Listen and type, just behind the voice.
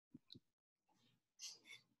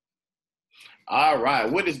All right,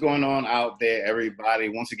 what is going on out there, everybody?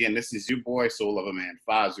 Once again, this is your boy Soul of a Man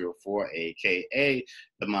 504, aka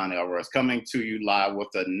the Money Hours, coming to you live with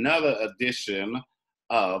another edition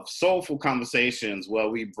of Soulful Conversations, where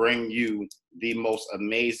we bring you the most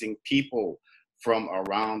amazing people from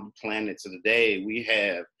around the planet. So today we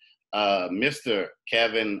have Mr.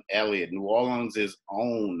 Kevin Elliott, New Orleans'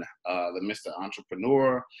 own, the Mr.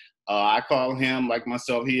 Entrepreneur. I call him, like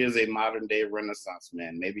myself, he is a modern day Renaissance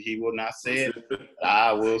man. Maybe he will not say it, but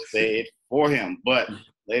I will say it for him. But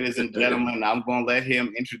ladies and gentlemen, I'm going to let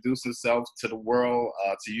him introduce himself to the world,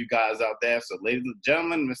 to you guys out there. So ladies and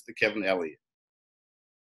gentlemen, Mr. Kevin Elliott.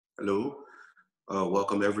 Hello,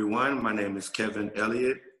 welcome everyone. My name is Kevin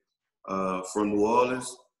Elliott from New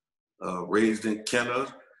Orleans, raised in Kenner.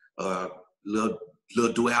 Little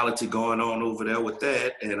duality going on over there with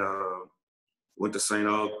that, and went to St.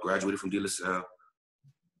 Aug, graduated from De La Salle,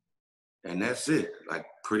 and that's it. Like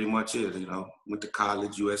pretty much it. Went to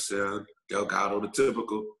college, USL, Delgado, the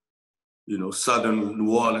typical, Southern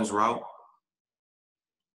New Orleans route.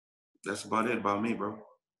 That's about it about me, bro.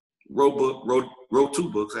 Wrote 2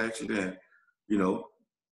 books actually, and a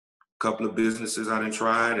couple of businesses I done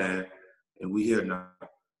tried, and we here now.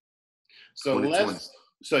 So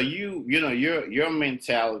your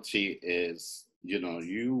mentality is,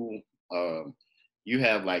 you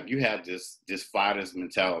have this fighter's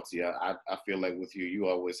mentality. I feel like with you, you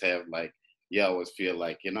always feel like,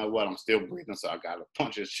 you know what, I'm still breathing, so I got a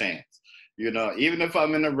puncher's chance. Even if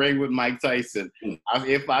I'm in the ring with Mike Tyson,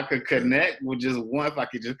 if I could connect with just one, if I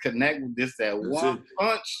could just connect with that one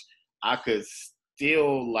punch, I can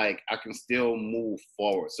still move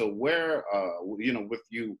forward. So where, with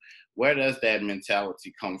you, where does that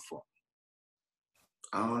mentality come from?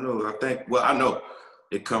 I don't know. I know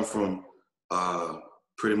it comes from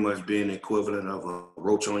pretty much being the equivalent of a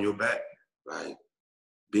roach on your back, right?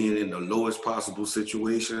 Being in the lowest possible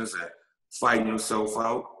situations and fighting yourself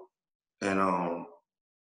out, and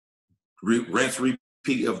rinse,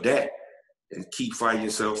 repeat of that, and keep fighting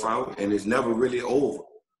yourself out, and it's never really over.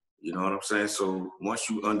 You know what I'm saying? So once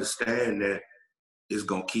you understand that, it's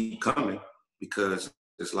gonna keep coming, because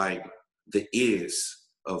it's like the is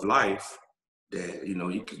of life that,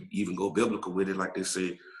 you can even go biblical with it, like they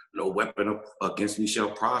say, no weapon against me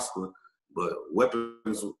shall prosper. But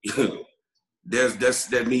weapons,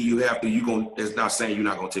 that mean you have to, that's not saying you're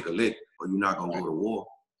not gonna take a lick or you're not gonna go to war.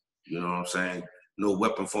 You know what I'm saying? No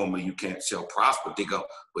weapon form you shall prosper,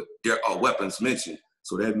 but there are weapons mentioned.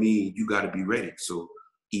 So that means you gotta be ready. So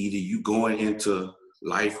either you going into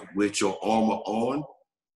life with your armor on,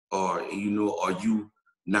 or, are you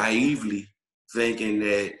naively thinking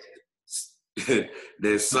that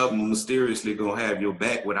there's something mysteriously gonna have your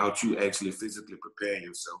back without you actually physically preparing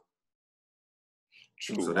yourself.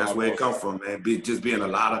 True. So that's where it comes from, man. Just being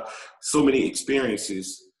so many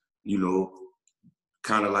experiences,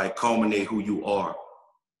 kind of like culminate who you are.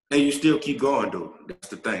 And you still keep going, though. That's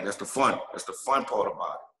the thing. That's the fun. That's the fun part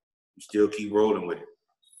about it. You still keep rolling with it.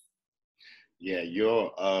 Yeah,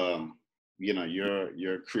 your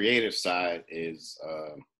creative side is,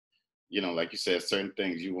 like you said, certain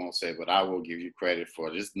things you won't say, but I will give you credit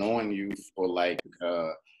for just knowing you for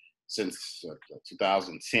since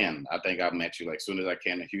 2010. I think I met you as soon as I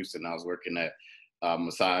came to Houston. I was working at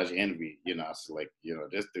Massage Envy. I was like,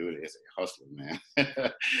 this dude is a hustler, man.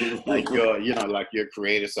 Your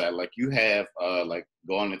creative side, you have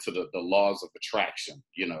going into the laws of attraction.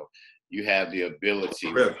 You have the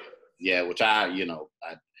ability. Really? Yeah, which I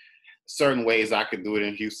certain ways I could do it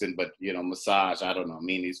in Houston, but massage, I don't know.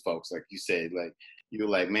 Me and these folks, like you said, you're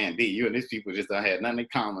like, man, B, you and these people just don't have nothing in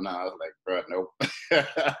common. I was like, bro, nope.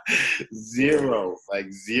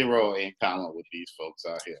 Zero in common with these folks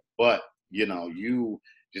out here. But, you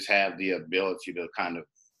just have the ability to kind of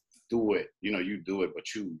do it. You do it,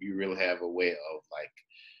 but you really have a way of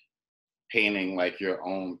painting your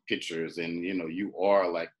own pictures, and you are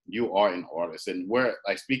an artist. And where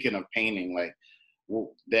speaking of painting,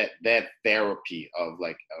 that therapy of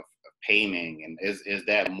painting, and is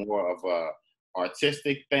that more of a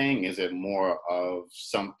artistic thing? Is it more of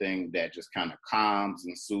something that just kind of calms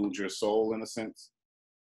and soothes your soul in a sense?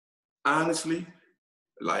 Honestly,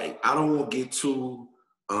 I don't want to get too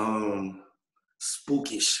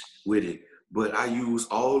spookish with it, but I use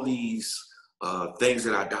all these things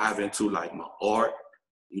that I dive into, like my art,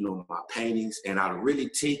 my paintings, and I really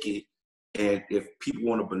take it, and if people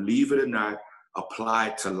want to believe it or not, apply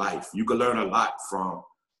it to life. You can learn a lot from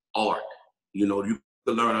art. You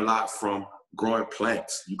can learn a lot from growing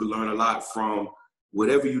plants. You can learn a lot from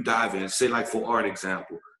whatever you dive in. Say, for art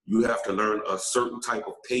example, you have to learn a certain type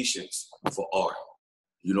of patience for art.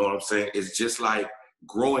 You know what I'm saying? It's just like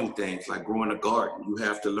growing things, like growing a garden. You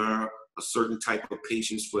have to learn a certain type of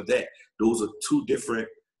patience for that. Those are two different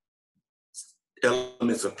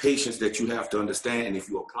elements of patience that you have to understand. And if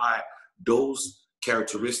you apply those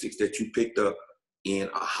characteristics that you picked up in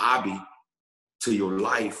a hobby to your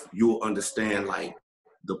life, you'll understand like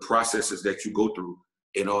the processes that you go through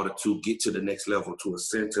in order to get to the next level, to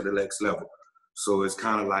ascend to the next level. So it's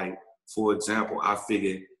kind of like, for example, I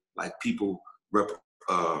figured like people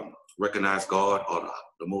recognize God or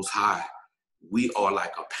the Most High. We are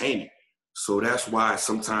like a painting. So that's why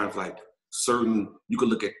sometimes like you can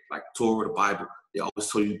look at like Torah, the Bible, they always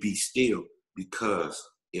tell you be still, because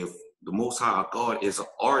if the Most High God is an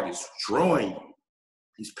artist drawing you,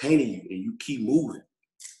 he's painting you, and you keep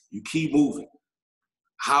moving.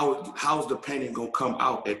 How's the painting gonna come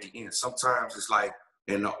out at the end? Sometimes it's like,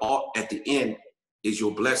 and the art at the end is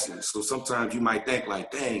your blessing. So sometimes you might think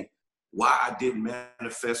like, dang, why I didn't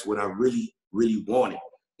manifest what I really, really wanted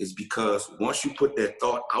is because once you put that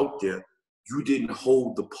thought out there, you didn't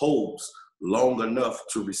hold the pose long enough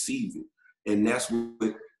to receive it. And that's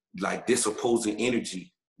what like this opposing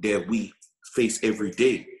energy that we face every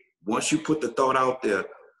day. Once you put the thought out there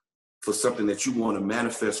for something that you want to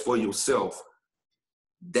manifest for yourself,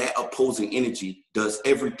 that opposing energy does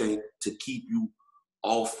everything to keep you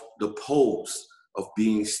off the pose of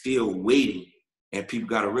being still waiting. And people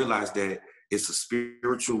got to realize that it's a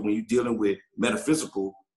spiritual, when you're dealing with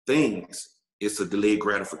metaphysical things, it's a delayed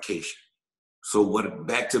gratification. So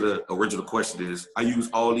back to the original question is, I use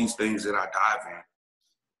all these things that I dive in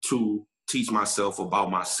to teach myself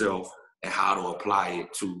about myself and how to apply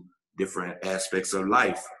it to different aspects of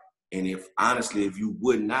life. And if you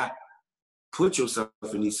would not put yourself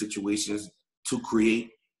in these situations to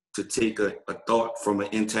take a thought from an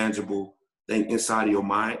intangible thing inside of your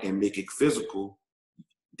mind and make it physical,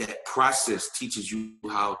 that process teaches you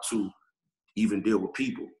how to even deal with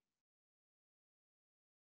people.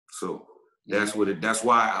 So that's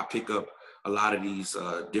why I pick up a lot of these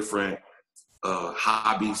different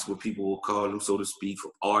hobbies, what people will call them, so to speak,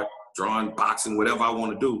 from art, drawing, boxing, whatever I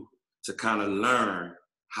want to do, to kind of learn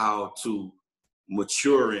how to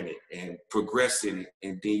mature in it and progress in it.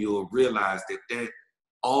 And then you'll realize that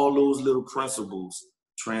all those little principles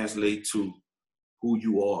translate to who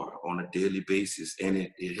you are on a daily basis. And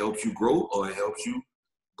it helps you grow, or it helps you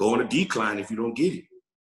go on a decline if you don't get it.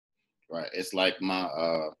 Right. It's like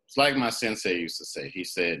my sensei used to say. He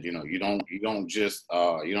said, you're not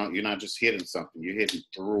just hitting something, you're hitting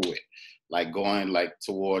through it. Like going like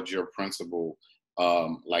towards your principle,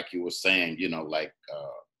 like you were saying,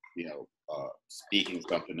 speaking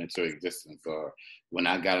something into existence. Or when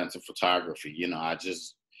I got into photography,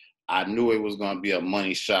 I knew it was going to be a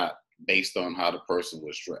money shot based on how the person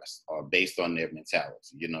was dressed or based on their mentality.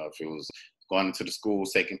 If it was going into the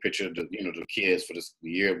schools, taking pictures of the kids for the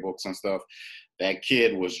yearbooks and stuff, that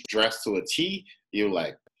kid was dressed to a T, you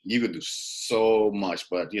could do so much.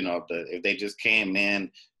 But, if they just came in,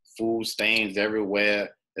 food stains everywhere,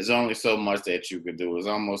 there's only so much that you could do. It's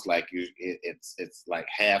almost like it's like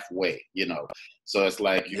halfway, So it's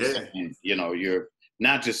like you're saying, you're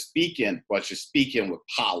not just speaking, but you're speaking with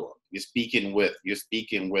power. You're speaking with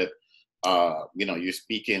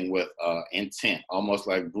intent, almost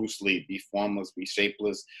like Bruce Lee, be formless, be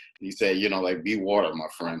shapeless. He said, be water, my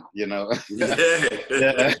friend, Yeah.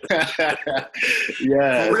 Yeah.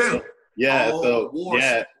 Yeah. For real.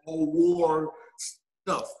 Yeah. All war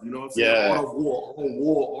stuff, you know what I'm saying? Yeah. All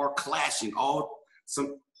war, or clashing, all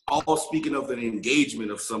speaking of an engagement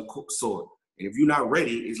of some sort. And if you're not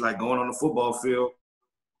ready, it's like going on a football field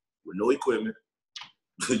with no equipment.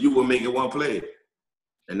 You will make it one play.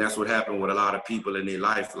 And that's what happened with a lot of people in their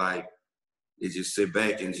life. Like, they just sit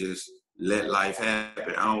back and just let life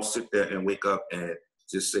happen. I don't sit there and wake up and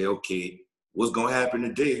just say, okay, what's going to happen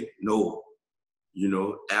today? No.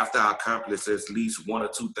 After I accomplish at least one or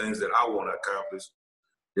two things that I want to accomplish,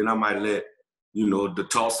 then I might let, the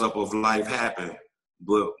toss-up of life happen.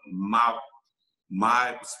 But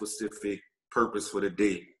my specific purpose for the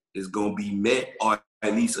day is going to be met, or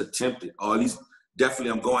at least attempted, or at least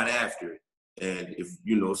definitely I'm going after it. And if,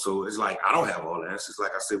 so it's like, I don't have all the answers.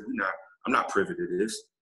 Like I said, I'm not privy to this,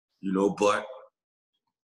 but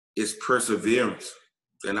it's perseverance.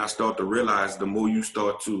 And I start to realize the more you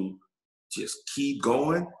start to just keep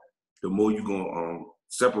going, the more you're going to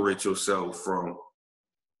separate yourself from,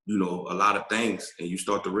 a lot of things. And you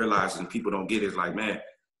start to realize, and people don't get it, it's like, man,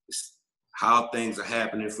 it's how things are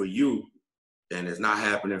happening for you and it's not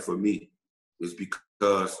happening for me. It's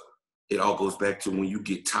because it all goes back to when you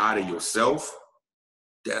get tired of yourself,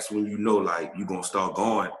 that's when like you're going to start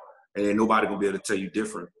going, and ain't nobody going to be able to tell you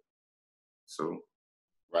different. So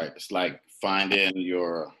Right. It's like finding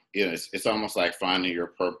your, it's almost like finding your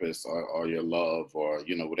purpose or your love or,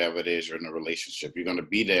 whatever it is you're in a relationship. You're going to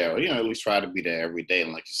be there, or, at least try to be there every day.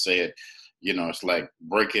 And like you said, it's like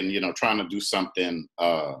breaking, trying to do something,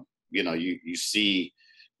 you see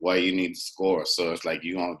why you need to score. So it's like,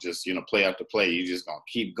 you don't just, play after play. You just going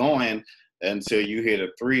to keep going until you hit a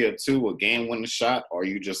 3 or 2, a game winning shot, or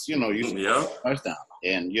you just, you score Yeah. a touchdown.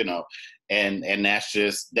 And, and that's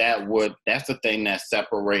that's the thing that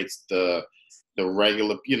separates the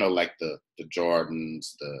regular, like the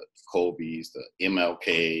Jordans, the Kobe's, the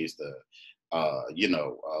MLK's,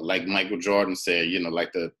 like Michael Jordan said,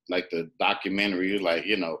 like the documentary, like,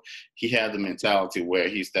 he had the mentality where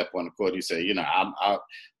he stepped on the court, he said,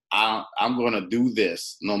 I'm going to do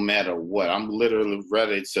this no matter what. I'm literally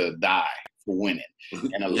ready to die for winning.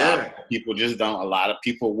 And a lot of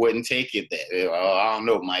people wouldn't take it that. Oh, I don't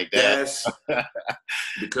know, Mike. Yes.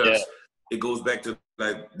 Because Yeah. it goes back to,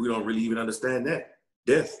 like, we don't really even understand that.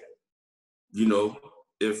 Death.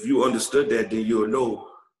 If you understood that, then you'll know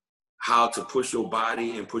how to push your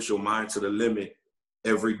body and push your mind to the limit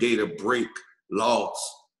every day to break laws.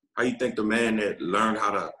 How you think the man that learned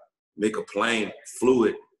how to make a plane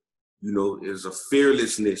fluid, is a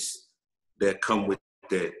fearlessness that come with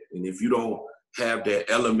that. And if you don't have that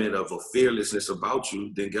element of a fearlessness about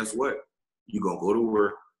you, then guess what? You're going to go to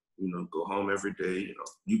work, go home every day.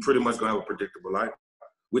 You pretty much going to have a predictable life,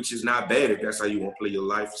 which is not bad if that's how you want to play your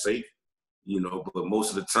life safe, but most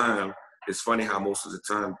of the time, it's funny how most of the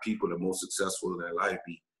time people that are most successful in their life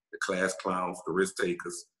be the class clowns, the risk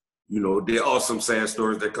takers. There are some sad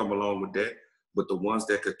stories that come along with that, but the ones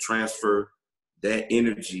that could transfer that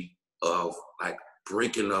energy of like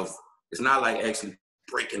it's not like actually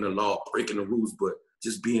breaking the law, breaking the rules, but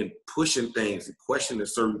just pushing things and questioning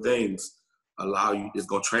certain things it's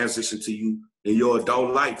going to transition to you in your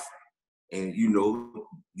adult life. And,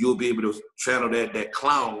 you'll be able to channel that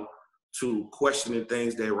clown to questioning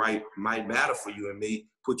things that might matter for you and may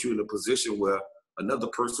put you in a position where another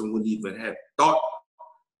person wouldn't even have thought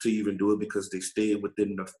to even do it because they stayed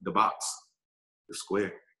within the box, the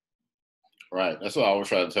square. Right. That's what I always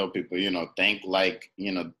try to tell people, think like,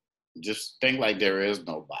 just think like there is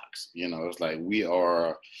no box. It's like we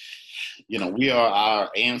are our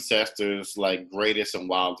ancestors' like greatest and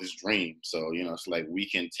wildest dream. So, it's like we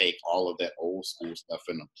can take all of that old school stuff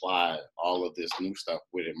and apply all of this new stuff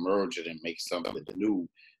with it, merge it and make something new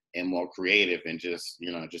and more creative and just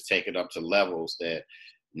take it up to levels that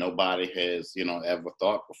nobody has, ever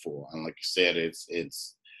thought before. And like you said, it's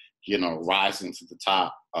rising to the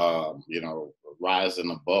top,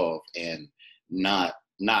 rising above and not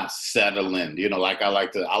settling, like I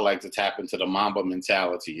like to tap into the Mamba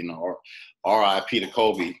mentality, or RIP to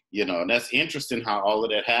Kobe, and that's interesting how all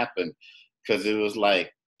of that happened because it was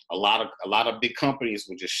like a lot of big companies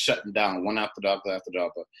were just shutting down one after the other.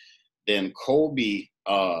 Then Kobe,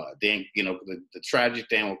 then the tragic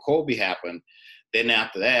thing with Kobe happened. Then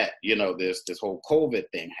after that, this whole COVID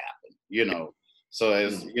thing happened, So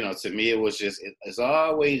as to me, it was just it's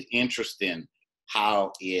always interesting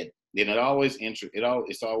how it's always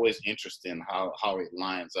interesting how it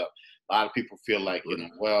lines up. A lot of people feel like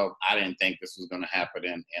well, I didn't think this was going to happen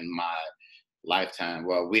in my lifetime.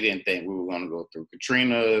 Well, we didn't think we were going to go through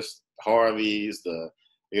Katrina's, Harvey's,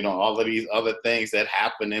 all of these other things that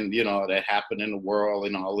happen in the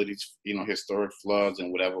world, all of these historic floods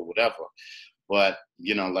and whatever. But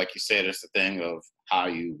like you said, it's the thing of how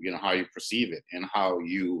you perceive it and how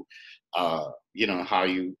you how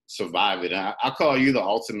you survive it. And I call you the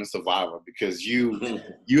ultimate survivor because you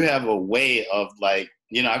have a way of like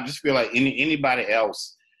I just feel like anybody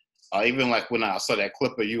else, even like when I saw that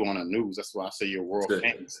clip of you on the news. That's why I say you're world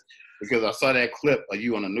famous because I saw that clip of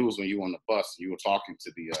you on the news when you were on the bus. You were talking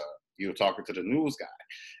to the news guy,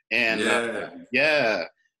 and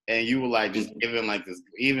and you were like just giving like this,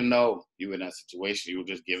 even though you were in that situation, you were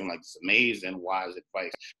just giving like this amazing wise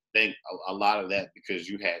advice. I think a lot of that because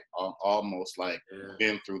you had almost like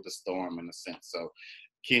been through the storm in a sense. So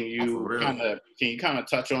can you kind of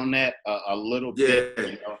touch on that a little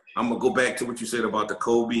bit? I'm gonna go back to what you said about the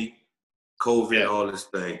COVID, all this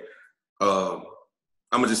thing. I'm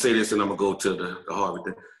gonna just say this, and I'm gonna go to the Harvard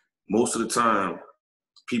thing. Most of the time,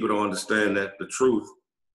 people don't understand that the truth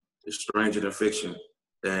is stranger than fiction.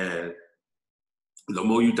 And the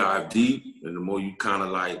more you dive deep and the more you kind of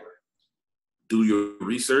like do your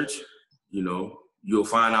research, you'll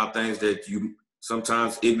find out things that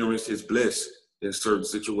sometimes ignorance is bliss in certain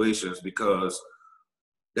situations because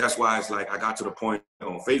that's why it's like I got to the point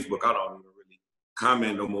on Facebook, I don't even really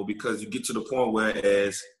comment no more because you get to the point where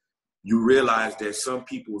as you realize that some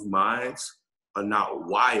people's minds are not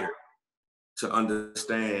wired to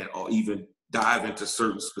understand or even dive into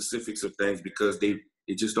certain specifics of things because they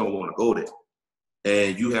just don't want to go there.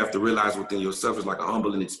 And you have to realize within yourself, it's like a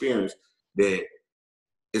humbling experience that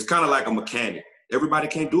it's kind of like a mechanic. Everybody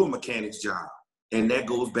can't do a mechanic's job. And that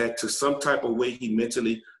goes back to some type of way he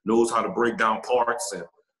mentally knows how to break down parts and,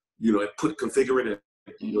 configure it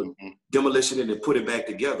and, demolition it and put it back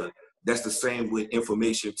together. That's the same with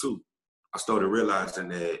information too. I started realizing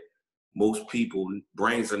that most people,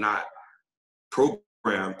 brains are not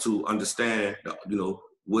programmed to understand,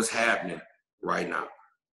 what's happening right now.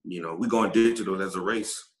 We're going digital as a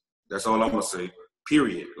race. That's all I'm gonna say,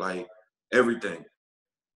 period. Like everything.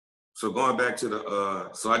 So going back to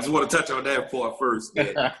so I just want to touch on that part first.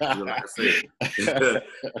 That, like I said,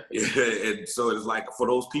 and so it's like for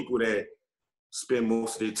those people that spend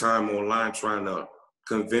most of their time online trying to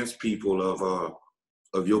convince people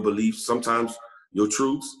of your beliefs, sometimes your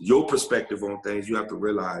truths, your perspective on things, you have to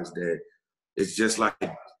realize that it's just like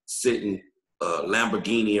sitting a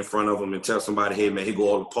Lamborghini in front of them and tell somebody, hey man, here go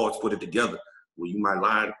all the parts, put it together. Well, you might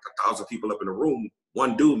line 1,000 people up in a room.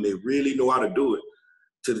 One dude may really know how to do it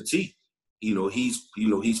to the T.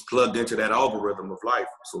 He's plugged into that algorithm of life,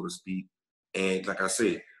 so to speak. And like I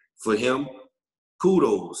said, for him,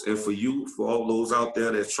 kudos. And for you, for all those out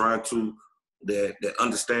there that's trying to, that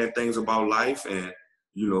understand things about life and,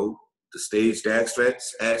 the staged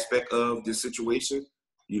aspect of this situation,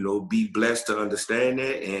 be blessed to understand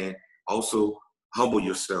that and also humble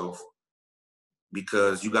yourself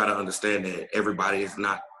because you got to understand that everybody is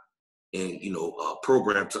not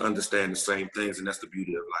programmed to understand the same things, and that's the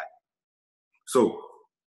beauty of life. So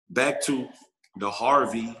back to the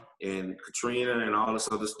Harvey and Katrina and all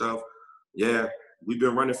this other stuff. Yeah, we've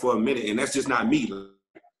been running for a minute, and that's just not me.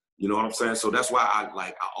 You know what I'm saying? So that's why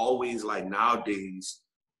I always nowadays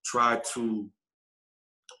try to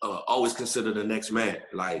always consider the next man.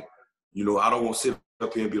 I don't want to sit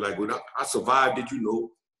up here and be like, well, I survived it,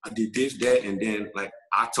 I did this, that, and then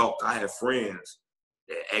I have friends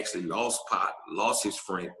that actually lost his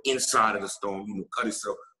friend inside of the storm, cut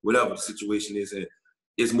himself, whatever the situation is. And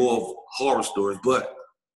it's more of horror stories, but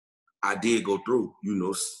I did go through,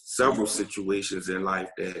 several situations in life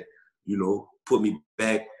that, put me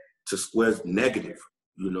back to square negative,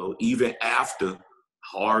 even after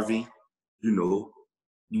Harvey,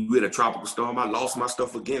 you had a tropical storm, I lost my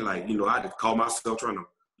stuff again. I had to call myself trying to,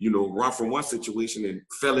 run from one situation and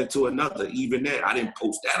fell into another. Even that, I didn't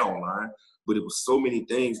post that online, but it was so many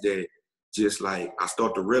things that just I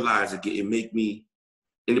start to realize it make me,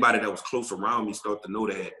 anybody that was close around me start to know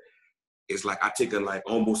that it's I take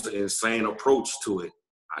almost an insane approach to it.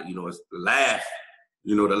 It's laugh.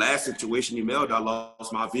 The last situation you mailed, I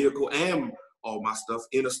lost my vehicle and all my stuff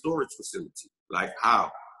in a storage facility.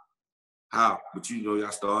 How? But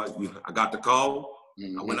I got the call.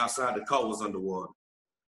 Mm-hmm. I went outside, the car was underwater.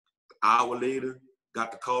 An hour later,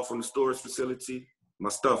 got the call from the storage facility, my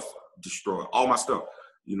stuff destroyed, all my stuff.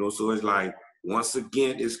 So it's once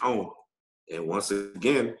again, it's on. And once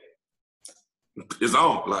again, it's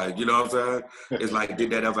on. You know what I'm saying? It's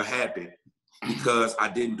did that ever happen? Because I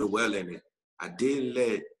didn't dwell in it. I didn't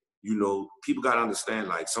let, people got to understand,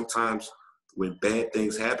 sometimes when bad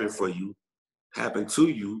things happen to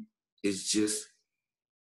you, it's just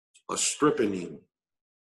a stripping.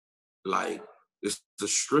 It's a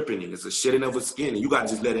stripping. It's a shedding of a skin. And you got to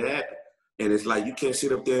just let it happen. And it's you can't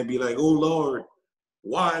sit up there and be like, oh, Lord,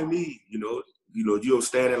 why me? You'll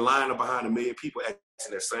stand in line behind 1 million people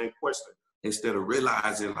asking that same question instead of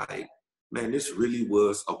realizing, man, this really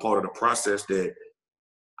was a part of the process that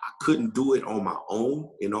I couldn't do it on my own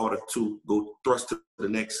in order to go thrust to the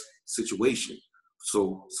next situation.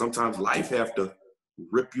 So sometimes life have to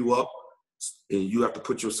rip you up and you have to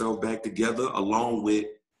put yourself back together along with,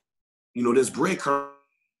 there's breadcrumbs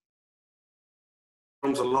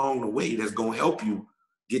along the way that's going to help you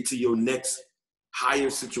get to your next higher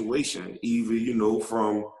situation, either,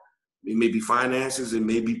 from it may be finances, it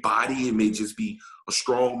may be body, it may just be a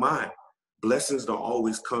strong mind. Blessings don't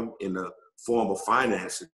always come in the form of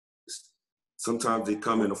finances. Sometimes they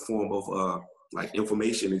come in the form of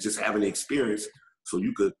information and just having the experience so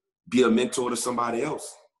you could be a mentor to somebody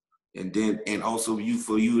else. And also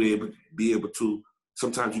for you to be able to,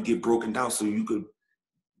 sometimes you get broken down so you could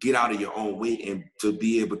get out of your own way and to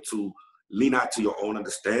be able to lean out to your own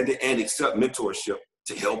understanding and accept mentorship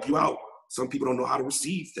to help you out. Some people don't know how to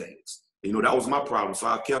receive things. That was my problem. So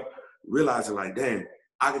I kept realizing damn,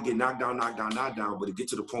 I could get knocked down, but it get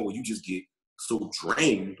to the point where you just get so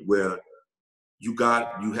drained where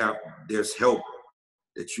there's help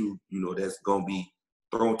that that's going to be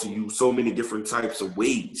thrown to you so many different types of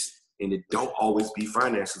ways. And it don't always be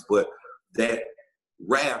finances, but that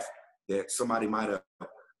wrath that somebody might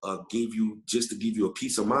have gave you just to give you a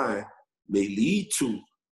peace of mind may lead to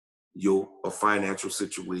a financial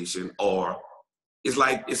situation. Or it's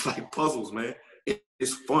like puzzles, man.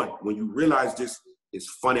 It's fun when you realize this. It's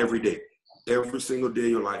fun every day, every single day of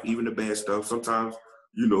your life, even the bad stuff. Sometimes,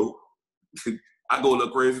 you know, I go a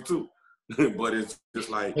little crazy too, but it's just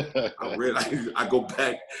like I realize I go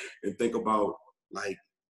back and think about like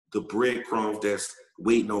the breadcrumbs that's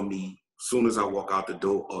waiting on me as soon as I walk out the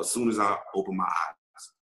door or as soon as I open my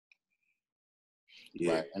eyes.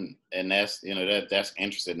 Yeah. Right. And that's, you know, that's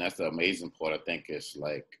interesting. That's the amazing part. I think it's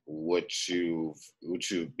like what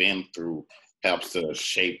you've been through helps to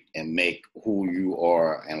shape and make who you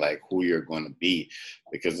are and like who you're going to be,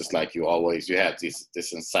 because it's like you have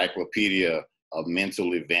this encyclopedia of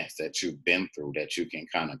mental events that you've been through that you can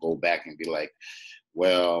kind of go back and be like,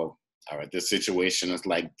 well, all right, this situation is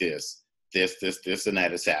like this and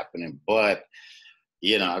that is happening, but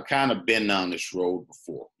you know, I've kind of been down this road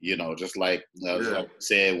before, you know, just like, like I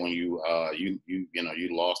said, when you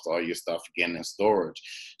lost all your stuff again in storage.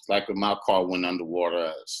 It's like when my car went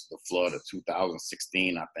underwater, the flood of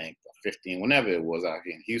 2016, I think, or 15, whenever it was out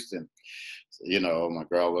here in Houston. So, you know, my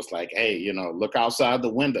girl was like, hey, you know, look outside the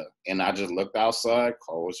window. And I just looked outside,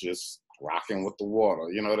 car was just rocking with the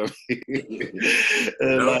water, you know what I mean?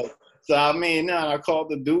 And like, so I mean, I called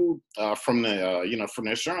the dude from the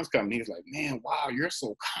insurance company. He's like, "Man, wow, you're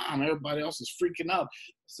so calm. Everybody else is freaking out."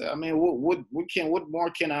 So I mean, what more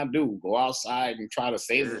can I do? Go outside and try to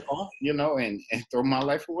save the car, you know, and throw my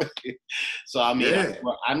life away? So I mean,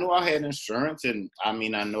 I knew I had insurance, and I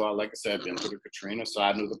mean, I know, like I said, I've been through the Katrina, so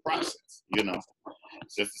I knew the process. You know,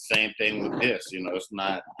 it's just the same thing with this. You know, it's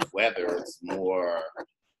not weather; it's more,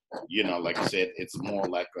 you know, like I said, it's more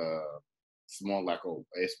like an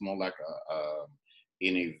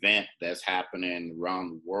event that's happening around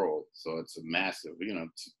the world. So it's a massive, you know,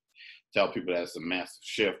 to tell people that's a massive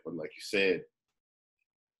shift. But like you said,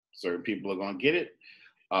 certain people are going to get it.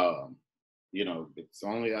 You know, it's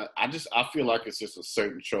only, I feel like it's just a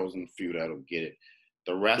certain chosen few that'll get it.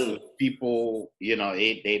 The rest of the people, you know,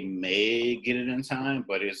 they may get it in time,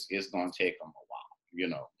 but it's going to take them a while, you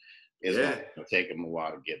know. It's going to take them a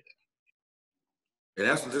while to get there. And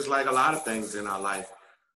that's just like a lot of things in our life,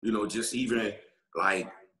 you know, just even like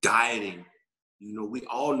dieting, you know, we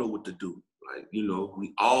all know what to do. Like, you know,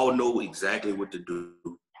 we all know exactly what to do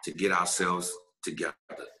to get ourselves together.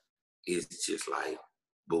 It's just like,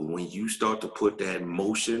 but when you start to put that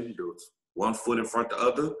motion, one foot in front of the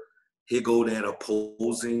other, here go that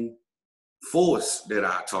opposing force that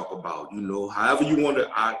I talk about, you know, however you want to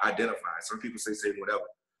identify. Some people say whatever,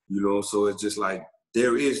 you know, so it's just like,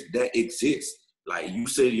 that exists. Like you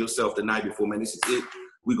say to yourself the night before, man, this is it.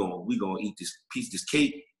 We gonna eat this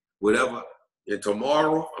cake, whatever. And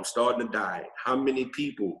tomorrow I'm starting to diet. How many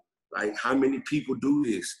people do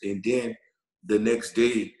this? And then the next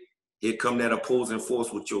day, here come that opposing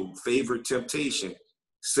force with your favorite temptation,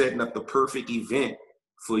 setting up the perfect event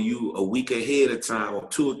for you a week ahead of time or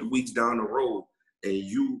 2 or 3 weeks down the road, and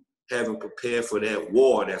you haven't prepared for that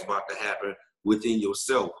war that's about to happen within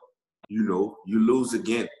yourself. You know, you lose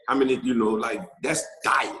again. I mean, you know, like that's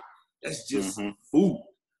diet. That's just food.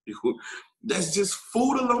 That's just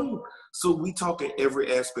food alone. So we talk in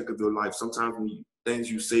every aspect of your life. Sometimes when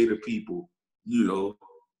things you say to people, you know,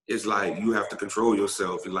 it's like you have to control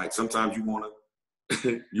yourself. And like sometimes you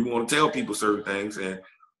wanna tell people certain things, and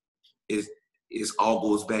it all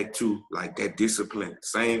goes back to like that discipline.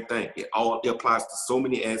 Same thing. It applies to so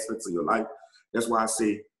many aspects of your life. That's why I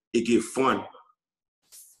say it get fun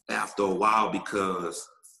after a while, because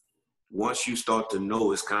once you start to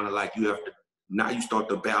know, it's kind of like you start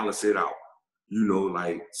to balance it out. You know,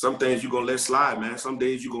 like some things you're gonna let slide, man. Some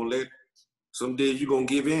days you're gonna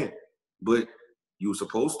give in, but you're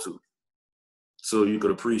supposed to. So you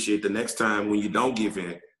could appreciate the next time when you don't give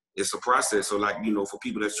in. It's a process. So like, you know, for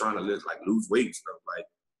people that's trying to lose weight and stuff, like,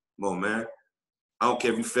 come on, man. I don't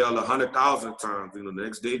care if you fail 100,000 times, you know, the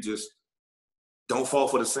next day just don't fall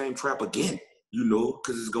for the same trap again. You know,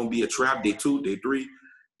 because it's gonna be a trap day 2, day 3,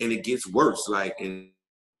 and it gets worse. Like, and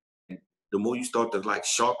the more you start to like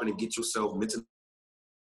sharpen and get yourself mentally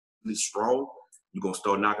strong, you're gonna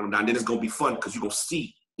start knocking them down. Then it's gonna be fun because you're gonna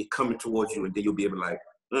see it coming towards you, and then you'll be able to like,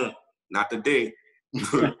 not today,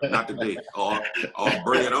 not today, or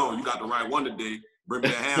bring it on. You got the right one today. Bring me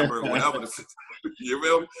that hamburger, whatever. You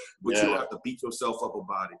feel me? But you don't have to beat yourself up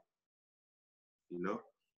about it. You know.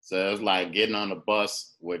 So it's like getting on a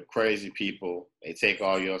bus with crazy people. They take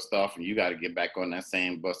all your stuff, and you got to get back on that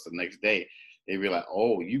same bus the next day. They be like,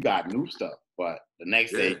 "Oh, you got new stuff," but the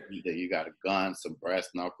next day you got a gun, some brass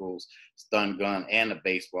knuckles, stun gun, and a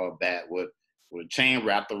baseball bat with with a chain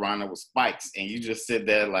wrapped around it with spikes, and you just sit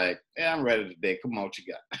there like, yeah, I'm ready today. Come on, what you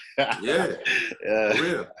got? Yeah, for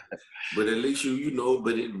real. But at least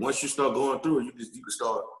but once you start going through it, you can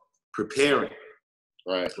start preparing.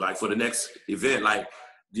 Right. Like for the next event, like,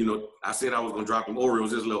 I said I was gonna drop them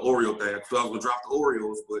Oreos, this little Oreo thing. So I was gonna drop the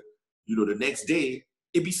Oreos, but the next day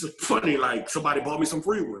it'd be so funny, like somebody bought me some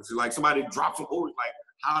free ones. Like somebody dropped some Oreos, like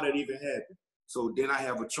how that even happened. So then I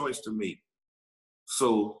have a choice to make.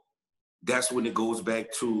 So that's when it goes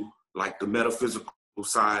back to like the metaphysical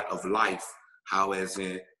side of life, how as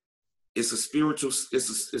in it's a spiritual,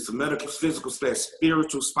 it's a medical physical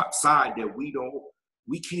spiritual side that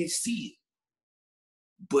we can't see it,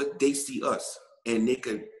 but they see us and they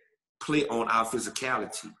can play on our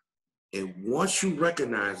physicality. And once you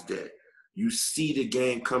recognize that, you see the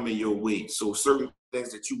game coming your way. So certain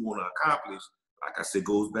things that you want to accomplish, like I said,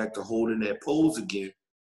 goes back to holding that pose again.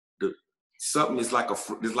 Something is like a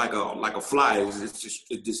fly.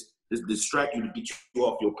 It distract you to get you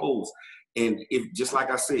off your pose. And if, just like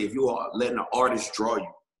I said, if you are letting an artist draw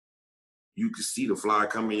you, you can see the fly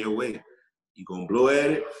coming your way. You're gonna blow at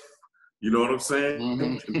it. You know what I'm saying?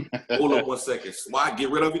 Mm-hmm. Hold up 1 second. Why get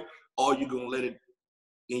rid of it? Or you gonna let it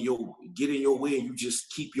get in your way, and you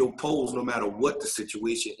just keep your pose no matter what the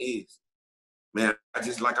situation is. Man,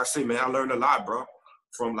 like I say, man, I learned a lot, bro.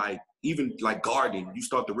 From like, even like gardening, you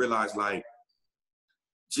start to realize like,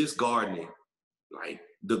 just gardening, like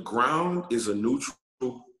the ground is a neutral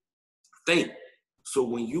thing. So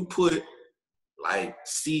when you put like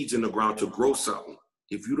seeds in the ground to grow something,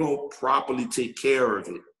 if you don't properly take care of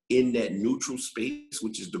it in that neutral space,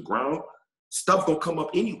 which is the ground, stuff gonna come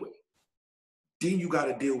up anyway. Then you got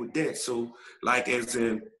to deal with that. So like, as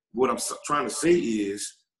in what I'm trying to say is,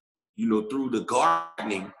 through the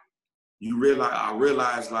gardening, I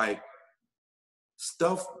realize like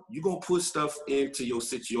stuff, you're gonna put stuff into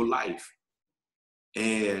your life,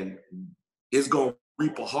 and it's gonna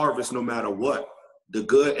reap a harvest no matter what, the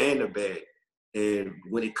good and the bad. And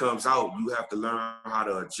when it comes out, you have to learn how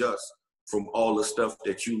to adjust from all the stuff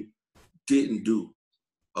that you didn't do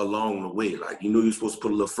along the way. Like, you're supposed to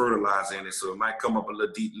put a little fertilizer in it, so it might come up a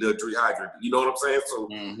little dehydrated. You know what I'm saying? So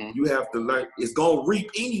you have to learn. It's gonna reap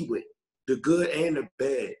anyway, the good and the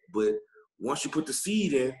bad. But once you put the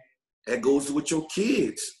seed in, that goes with your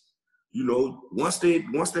kids. Once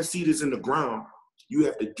that seed is in the ground, you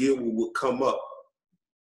have to deal with what come up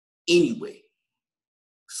anyway.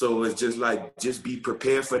 So it's just like, just be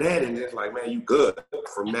prepared for that. And it's like, man, you good.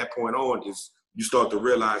 From that point on, you start to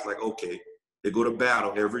realize like, okay, they go to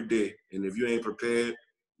battle every day. And if you ain't prepared,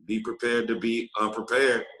 be prepared to be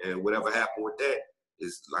unprepared. And whatever happened with that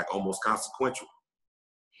is like almost consequential.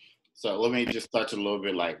 So let me just touch a little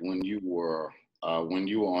bit, like when you were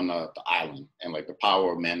on the island, and like the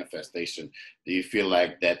power of manifestation. Do you feel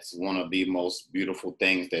like that's one of the most beautiful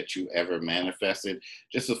things that you ever manifested,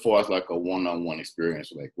 just as far as like a one-on-one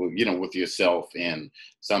experience, like with yourself, and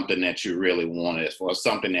something that you really wanted, as far as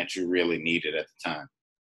something that you really needed at the time?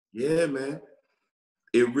 Yeah, man.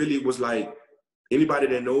 It really was like, anybody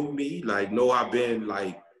that know me, like, know I've been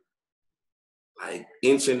like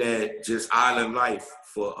inching that just island life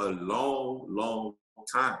for a long, long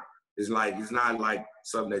time. It's not like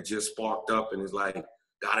something that just sparked up and it's like,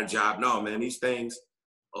 got a job. No, man, these things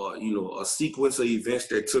are, a sequence of events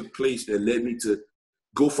that took place that led me to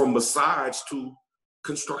go from massage to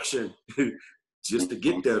construction just to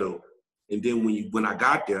get there though. And then when I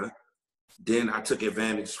got there, then I took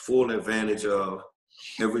full advantage of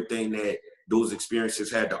everything that those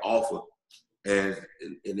experiences had to offer. And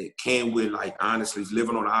it came with, like, honestly,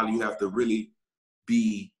 living on the island, you have to really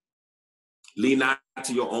lean out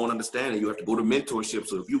to your own understanding. You have to go to mentorship.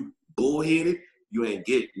 So if you bullheaded, you ain't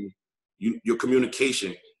getting, your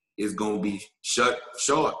communication is going to be short.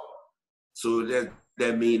 So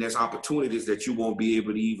that means there's opportunities that you won't be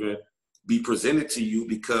able to even be presented to you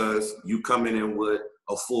because you coming in with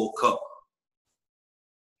a full cup.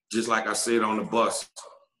 Just like I said on the bus,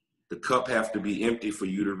 the cup have to be empty for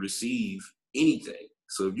you to receive anything.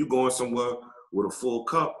 So if you're going somewhere with a full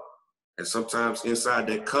cup, and sometimes inside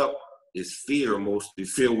that cup is fear, mostly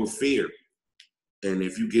filled with fear. And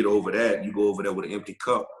if you get over that, you go over there with an empty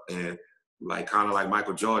cup, and like kind of like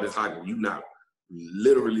Michael Jordan, it's like you're not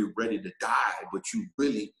literally ready to die, but you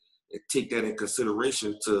really take that in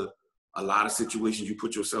consideration to a lot of situations you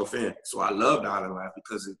put yourself in. So I loved Island Life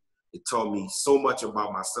because it taught me so much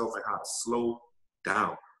about myself and how to slow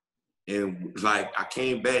down. And like I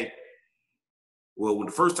came back, when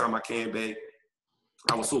the first time I came back,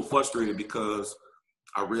 I was so frustrated because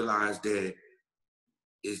I realized that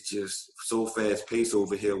it's just so fast paced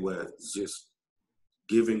over here where it's just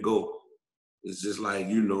give and go. It's just like,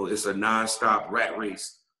 you know, it's a nonstop rat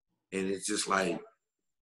race. And it's just like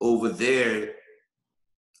over there,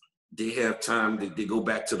 they have time that they go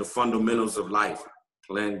back to the fundamentals of life,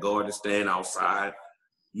 playing garden, staying outside,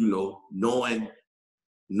 you know, knowing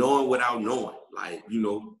without knowing, like, you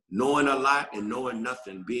know, knowing a lot and knowing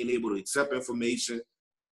nothing, being able to accept information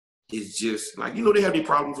is just like, you know, they have their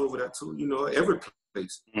problems over that too. You know, every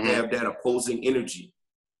place have that opposing energy.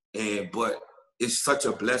 But it's such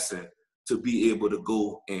a blessing to be able to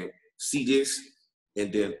go and see this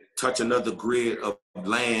and then touch another grid of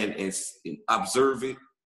land and observe it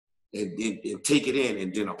and take it in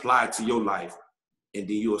and then apply it to your life. And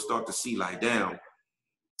then you'll start to see like, damn,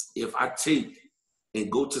 if I take and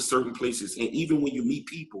go to certain places, and even when you meet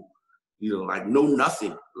people, you know, like know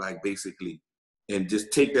nothing, like basically, and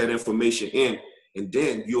just take that information in, and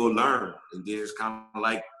then you'll learn. And then it's kind of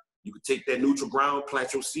like you can take that neutral ground,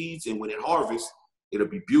 plant your seeds, and when it harvests, it'll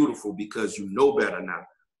be beautiful because you know better now.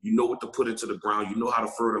 You know what to put into the ground. You know how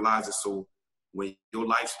to fertilize it. So when your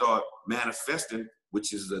life start manifesting,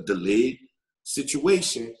 which is a delayed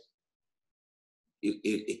situation,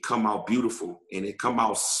 it come out beautiful, and it come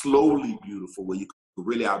out slowly beautiful where you can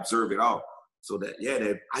really observe it all. So that, yeah,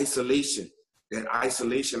 that isolation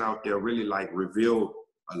out there really like revealed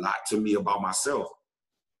a lot to me about myself.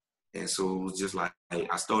 And so it was just like,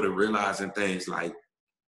 I started realizing things like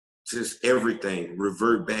just everything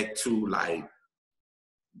revert back to like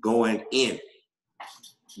going in,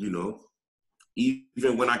 you know.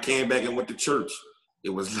 Even when I came back and went to church,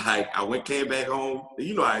 it was like came back home,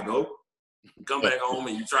 you know how I go. You come back home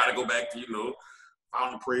and you try to go back to, you know,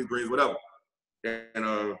 found the praise, grace, whatever.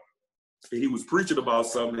 And he was preaching about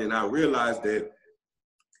something, and I realized that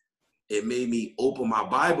it made me open my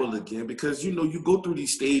Bible again because, you know, you go through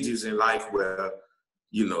these stages in life where,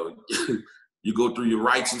 you know, you go through your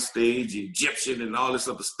righteous stage, your Egyptian and all this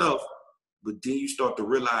other stuff, but then you start to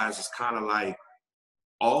realize it's kind of like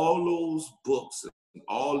all those books and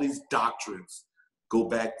all these doctrines go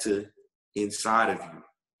back to inside of you,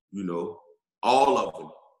 you know, all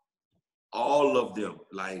of them,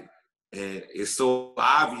 like, and it's so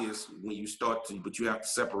obvious when you start to, but you have to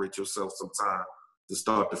separate yourself sometime to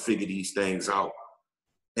start to figure these things out.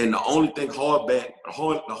 And the only thing the hard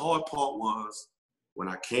part was when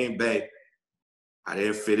I came back, I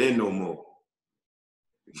didn't fit in no more.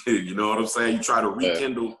 You know what I'm saying? You try to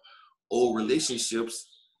rekindle old relationships,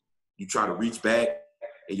 you try to reach back,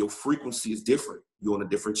 and your frequency is different. You're on a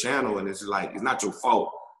different channel, and it's like, it's not your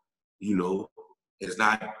fault, you know? It's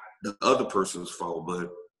not the other person's fault,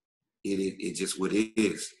 but it just what it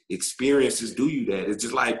is. Experiences do you that. It's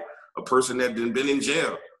just like a person that's been in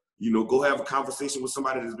jail. You know, go have a conversation with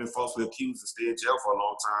somebody that's been falsely accused and stay in jail for a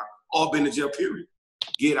long time, or been in jail, period.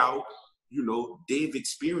 Get out, you know, they've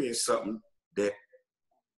experienced something that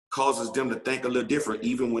causes them to think a little different.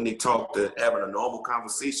 Even when they talk to having a normal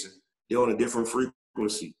conversation, they're on a different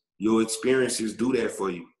frequency. Your experiences do that for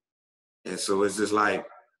you. And so it's just like,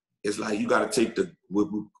 you got to take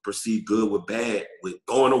what we perceive good with bad, with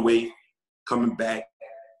going away, coming back,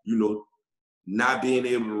 you know, not being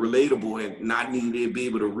able to relatable and not needing to be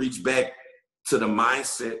able to reach back to the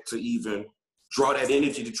mindset to even draw that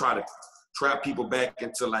energy to try to trap people back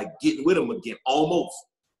into like getting with them again. Almost.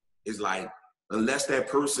 It's like, unless that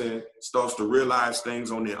person starts to realize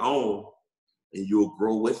things on their own, and you'll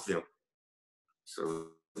grow with them. So.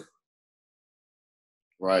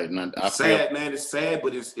 Right. And it's sad, man. It's sad,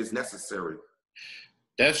 but it's necessary.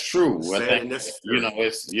 That's true. Sad and necessary.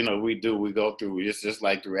 You know, we go through, it's just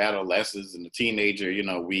like through adolescence and the teenager, you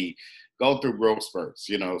know, we go through growth spurts.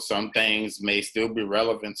 You know, some things may still be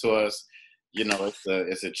relevant to us. You know,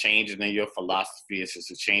 it's a changing in your philosophy. It's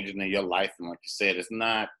just a changing in your life. And like you said, it's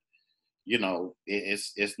not, you know,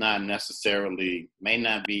 it's not necessarily, may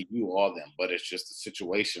not be you or them, but it's just a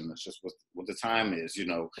situation. It's just what the time is. You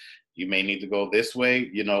know, you may need to go this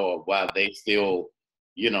way, you know, while they still,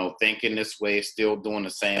 you know, thinking this way, still doing the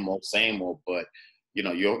same old, but, you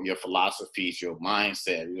know, your philosophies, your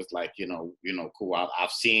mindset, it's like, you know, cool.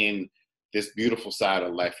 I've seen this beautiful side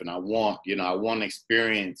of life, and I want to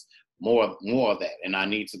experience more of that, and I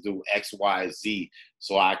need to do X, Y, Z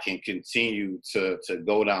so I can continue to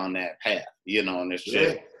go down that path, you know. And it's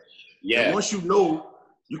just, yeah. And once you know,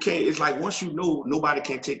 you can't. It's like once you know, nobody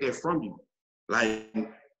can take that from you. Like,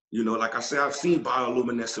 you know, like I said, I've seen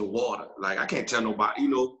bioluminescent water. Like, I can't tell nobody. You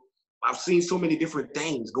know, I've seen so many different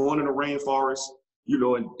things going in the rainforest. You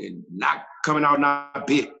know, and not coming out not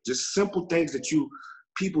big. Just simple things that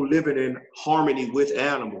people living in harmony with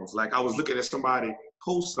animals. Like, I was looking at somebody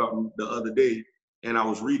post something the other day, and I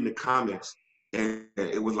was reading the comments, and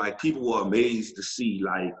it was like people were amazed to see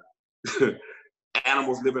like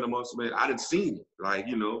animals living amongst men. I didn't see it. Like,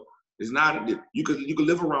 you know, it's not, you could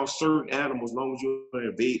live around certain animals as long as you don't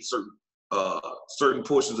invade certain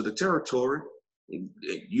portions of the territory, and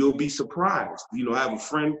you'll be surprised. You know, I have a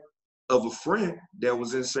friend of a friend that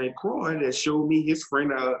was in St. Croix that showed me his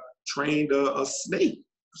friend trained a snake.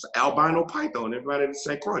 It's an albino python. Everybody in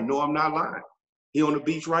St. Croix, no, I'm not lying. He on the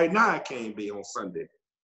beach right now at Cane Bay on Sunday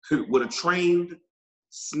with a trained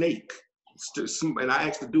snake. And I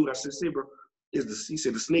asked the dude, I said, "Say, bro, he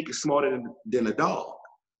said the snake is smarter than a dog."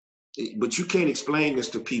 But you can't explain this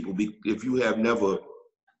to people if you have never,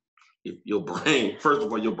 if your brain, first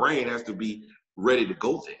of all, your brain has to be ready to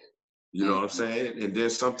go there. You know what I'm saying? And then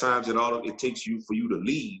sometimes it takes you for you to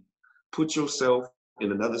leave, put yourself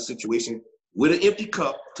in another situation with an empty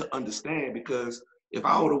cup to understand. Because if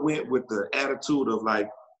I would have went with the attitude of like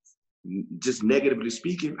just negatively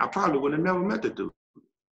speaking, I probably would have never met the dude.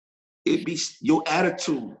 It be your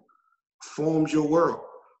attitude forms your world.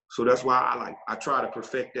 So that's why I try to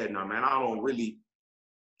perfect that now, man. I don't really,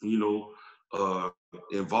 you know,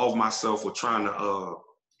 involve myself with trying to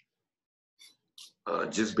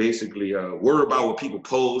just basically worry about what people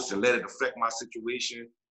post and let it affect my situation.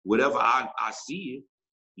 Whatever I see it,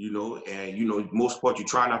 you know, and, you know, most part you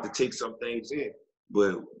try not to take some things in.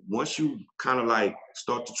 But once you kind of like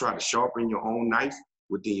start to try to sharpen your own knife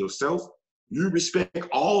within yourself, you respect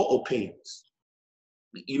all opinions.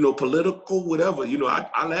 You know, political, whatever, you know,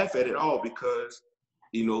 I laugh at it all because,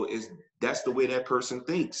 you know, that's the way that person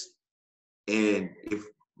thinks. And if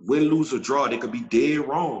win, lose, or draw, they could be dead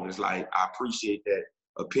wrong. It's like, I appreciate that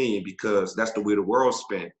opinion because that's the way the world's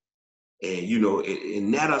spent. And, you know,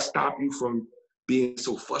 and that'll stop you from being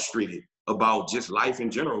so frustrated about just life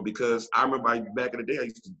in general. Because I remember back in the day, I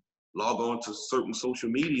used to log on to certain social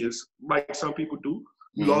medias, like some people do.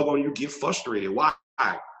 You log on, you get frustrated. Why?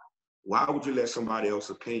 Why would you let somebody else's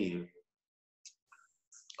opinion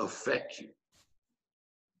affect you?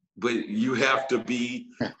 But you have to be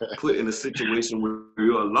put in a situation where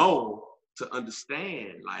you're alone to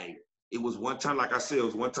understand. Like, it was one time, like I said, it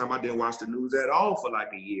was one time I didn't watch the news at all for like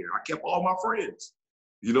a year. I kept all my friends.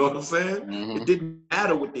 You know what I'm saying? It didn't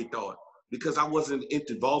matter what they thought because I wasn't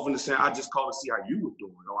involved in the same. I just called to see how you were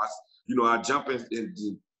doing. Or I jump in and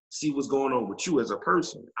see what's going on with you as a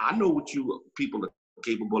person. I know what you people are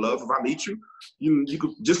capable of. If I meet you, you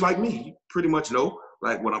could, just like me, you pretty much know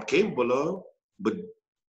like what I'm capable of. But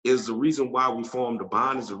is the reason why we formed the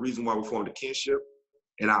bond, is the reason why we formed the kinship.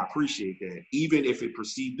 And I appreciate that, even if it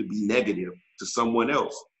perceived to be negative to someone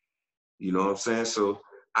else. You know what I'm saying? So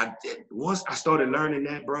once I started learning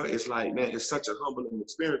that, bro, it's like, man, it's such a humbling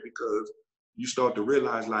experience because you start to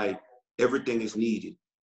realize like everything is needed.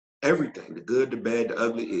 Everything, the good, the bad, the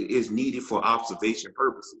ugly, is needed for observation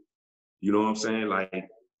purposes. You know what I'm saying? Like,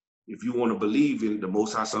 if you want to believe in the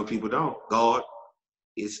Most High, some people don't. God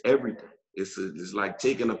is everything. It's like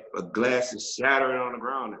taking a glass and shattering it on the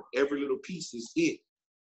ground, and every little piece is it.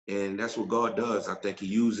 And that's what God does. I think he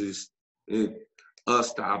uses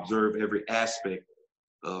us to observe every aspect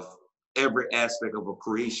of a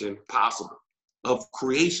creation possible,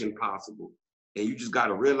 And you just got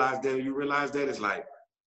to realize that. When you realize that, it's like,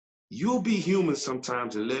 you'll be human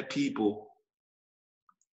sometimes and let people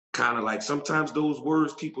kind of like, sometimes those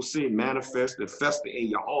words people say manifest and fester in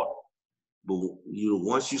your heart. But, you know,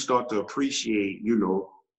 once you start to appreciate, you know,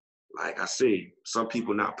 like I say, some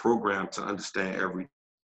people not programmed to understand everything.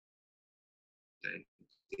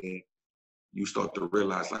 And you start to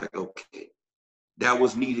realize like, okay, that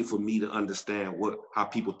was needed for me to understand how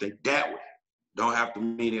people think that way. Don't have to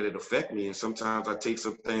mean that it affect me. And sometimes I take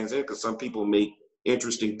some things in because some people make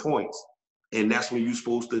interesting points. And that's when you're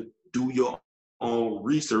supposed to do your own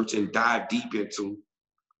research and dive deep into,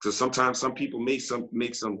 because sometimes some people make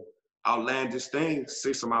some outlandish things,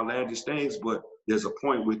 say some outlandish things, but there's a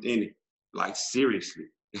point within it, like seriously.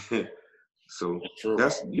 So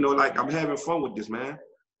that's, you know, like I'm having fun with this, man.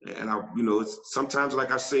 And I, you know, it's sometimes,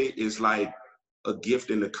 like I say, it's like a gift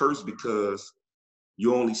and a curse because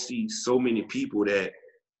you only see so many people that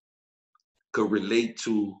could relate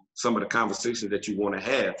to some of the conversations that you want to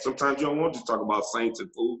have. Sometimes you don't want to talk about saints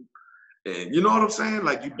and food. And you know what I'm saying?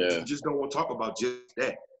 Like you just don't want to talk about just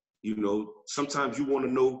that. You know, sometimes you want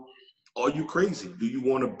to know, are you crazy? Do you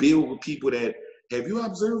want to build with people that, have you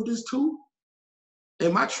observed this too?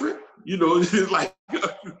 Am I tripping? You know, it's like,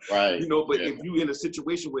 right. You know, but if you in a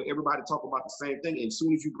situation where everybody talk about the same thing, and as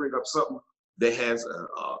soon as you bring up something that has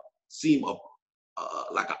seem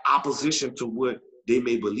like an opposition to what they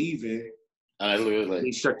may believe in,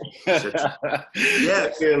 they shut you.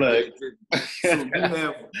 Yes. So you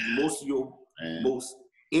have most of your most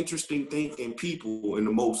interesting thinking people and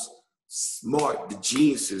the most smart, the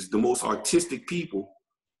geniuses, the most artistic people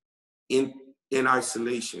in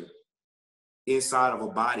isolation, inside of a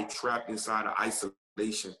body, trapped inside of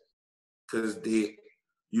isolation, because they,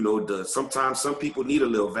 sometimes some people need a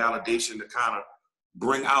little validation to kind of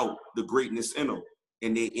bring out the greatness in them,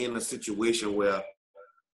 and they're in a situation where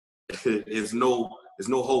there's no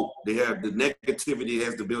hope. They have the negativity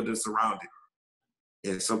has the building surrounded,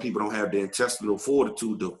 and some people don't have the intestinal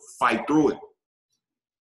fortitude to fight through it.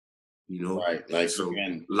 Right. Like, so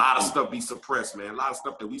a lot of stuff be suppressed, man. A lot of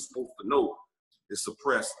stuff that we supposed to know is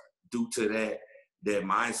suppressed due to that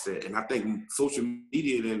mindset. And I think social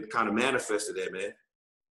media then kind of manifested that, man.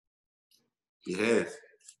 It has.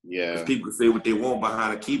 Yeah. Because people can say what they want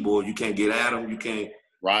behind a keyboard. You can't get at them. You can't.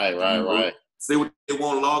 Right. Say what they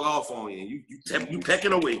want, log off on you. You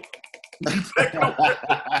pecking away. You pecking away.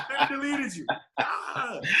 They deleted you.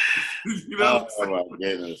 Oh my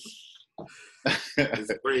goodness.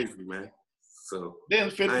 It's crazy, man. So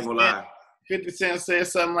then 50 I ain't gonna lie. 50 Cent said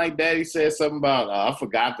something like that. He said something about I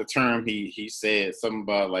forgot the term he said, something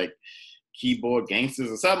about like keyboard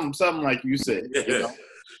gangsters or something like you said.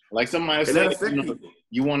 Like somebody said,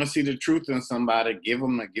 you want to see the truth in somebody, give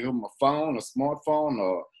them a phone, a smartphone,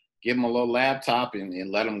 or give them a little laptop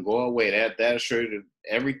and let them go away. That'll show you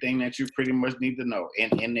everything that you pretty much need to know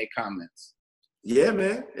in their comments. Yeah,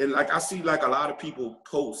 man. And like I see like a lot of people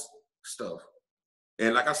post stuff.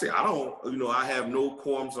 And like I said, I don't, I have no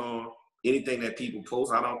qualms on anything that people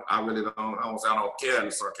post. I don't care in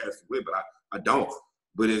a sarcastic way, but I don't.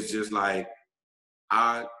 But it's just like,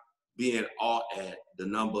 I be in awe at the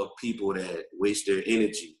number of people that waste their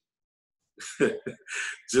energy.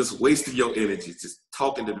 Just wasting your energy, just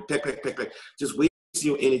talking to the peck. Just wasting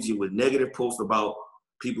your energy with negative posts about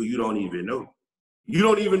people you don't even know. You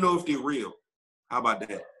don't even know if they're real. How about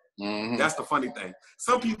that? Mm-hmm. That's the funny thing.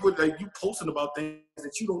 Some people, like, you posting about things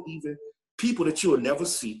that you don't even, people that you'll never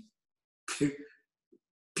see,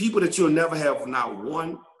 people that you'll never have not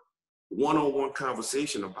one-on-one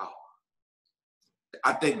conversation about.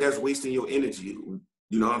 I think that's wasting your energy.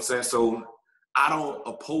 You know what I'm saying? So I don't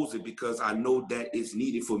oppose it because I know that it's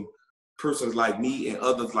needed for persons like me and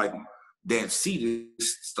others like that see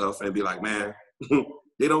this stuff and be like, man,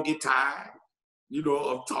 they don't get tired,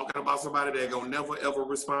 of talking about somebody that gonna never ever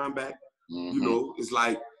respond back. Mm-hmm. It's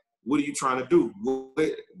like, what are you trying to do?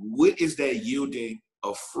 What is that yielding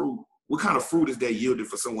of fruit? What kind of fruit is that yielding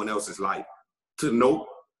for someone else's life? To know,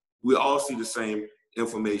 we all see the same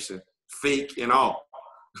information, fake and all.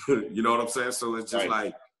 You know what I'm saying? So it's just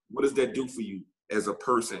like, what does that do for you as a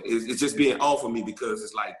person? It's just being off of me because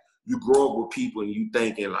it's like you grow up with people and you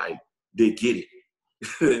thinking like they get it.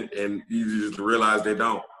 And you just realize they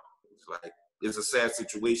don't. It's like, it's a sad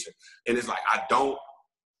situation. And it's like,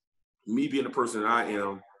 me being the person I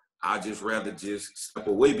am, I just rather just step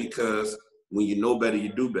away because when you know better, you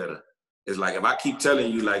do better. It's like, if I keep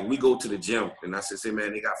telling you, like, we go to the gym and I say,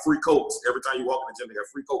 man, they got free Cokes. Every time you walk in the gym, they got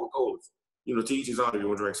free Coca-Colas. To each his own, if you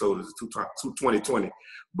want to drink sodas, it's 2020.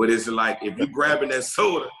 But it's like, if you're grabbing that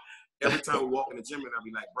soda, every time we walk in the gym, and I'll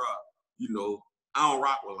be like, bro, I don't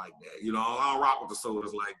rock with like that. I don't rock with the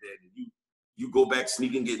sodas like that. And you go back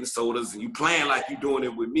sneaking, getting sodas, and you playing like you're doing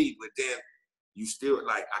it with me, but then you still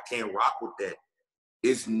like, I can't rock with that.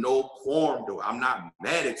 It's no quorum, though. I'm not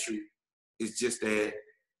mad at you. It's just that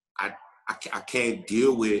I can't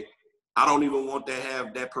deal with. I don't even want to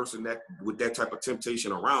have that person with that type of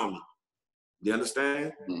temptation around me. You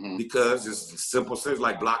understand? Mm-hmm. Because it's simple sense,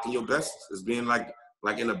 like blocking your blessings. It's being like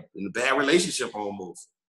in a bad relationship almost.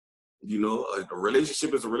 A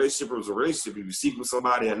relationship is a relationship is a relationship. If you seek with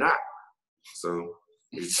somebody or not. So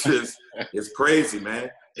it's just, it's crazy, man.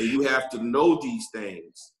 And you have to know these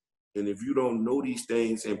things. And if you don't know these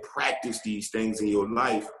things and practice these things in your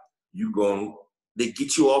life, they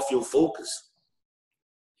get you off your focus.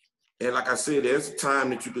 And like I said, there's a time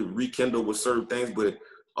that you could rekindle with certain things, but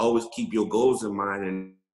always keep your goals in mind.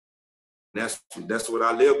 And that's what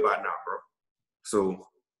I live by now, bro. So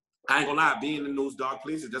I ain't gonna lie, being in those dark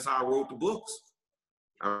places, that's how I wrote the books.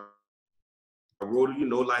 I wrote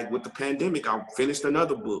it, like with the pandemic, I finished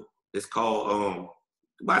another book. It's called,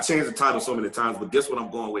 I changed the title so many times, but this one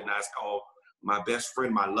I'm going with now. It's called My Best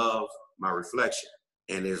Friend, My Love, My Reflection.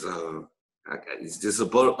 And it's just a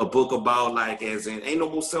book about, like, as in, ain't no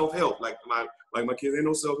more self-help. Like my kids, ain't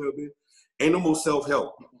no self-help, man. Ain't no more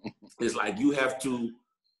self-help. It's like you have to,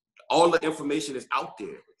 all the information is out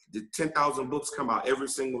there. The 10,000 books come out every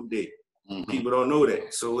single day. Mm-hmm. People don't know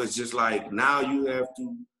that. So it's just like, now you have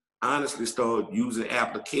to honestly start using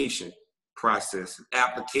application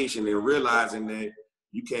and realizing that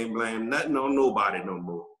you can't blame nothing on nobody no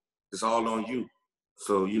more. It's all on you.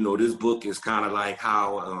 So, this book is kind of like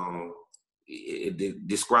how it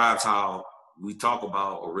describes how we talk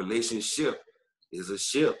about a relationship is a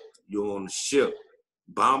ship. You're on the ship.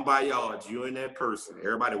 Bon voyage, you and that person.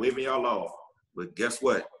 Everybody waving y'all off. But guess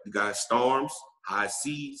what? You got storms, high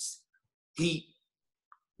seas, heat,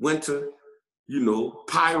 winter,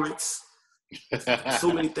 pirates.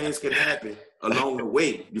 So many things can happen along the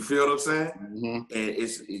way. You feel what I'm saying? Mm-hmm. And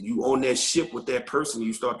it's you on that ship with that person,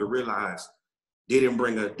 you start to realize they didn't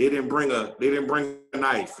bring a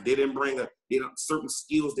knife. They didn't bring certain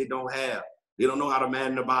skills they don't have. They don't know how to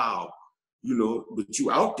man the bow, but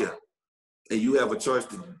you out there and you have a choice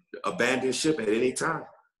to abandon ship at any time.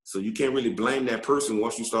 So you can't really blame that person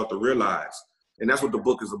once you start to realize. And that's what the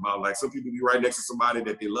book is about. Like, some people be right next to somebody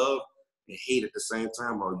that they love and hate at the same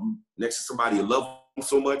time, or you next to somebody you love them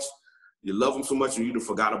so much, and you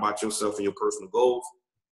forgot about yourself and your personal goals.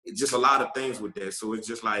 It's just a lot of things with that. So it's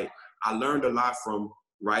just like, I learned a lot from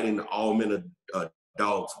writing the All Men Are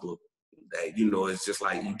Dogs book. That, it's just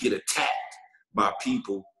like you get attacked by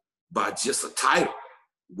people by just a title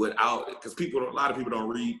because a lot of people don't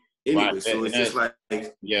read anyway. Right. So it's just like,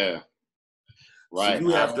 yeah. Right. So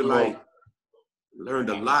you have to learn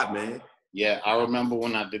a lot, man. Yeah, I remember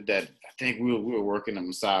when I did that. I think we were working a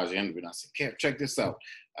massage interview, and I said, "Kev, check this out."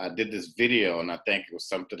 I did this video, and I think it was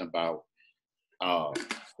something about.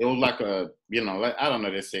 It was like I don't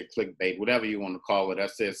know. They said clickbait, whatever you want to call it. I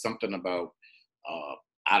said something about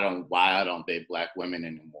why I don't date black women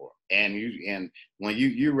anymore. And when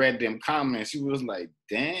you read them comments, you was like,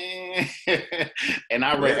 dang. And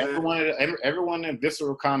I read everyone in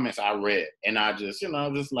visceral comments. I read, and I just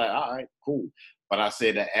just like, all right, cool. But I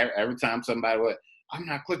said that every time somebody would, I'm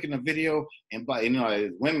not clicking the video, and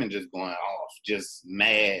women just going off, just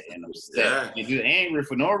mad and upset, and just angry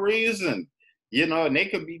for no reason, and they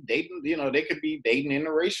could be dating, they could be dating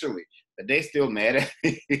interracially, but they still mad at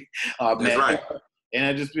me. That's right. And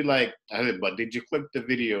I just be like, but did you click the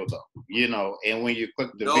video though? And when you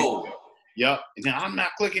click the video, yep, and then I'm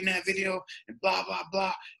not clicking that video, and blah blah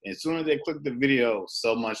blah. And as soon as they click the video,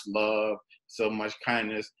 so much love, so much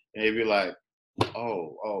kindness, and they be like,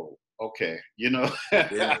 oh, okay,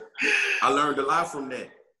 Yeah, I learned a lot from that.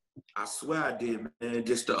 I swear I did, man.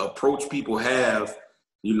 Just the approach people have,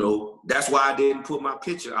 that's why I didn't put my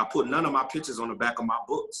picture. I put none of my pictures on the back of my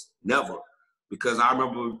books, never, because I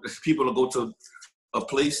remember people will go to a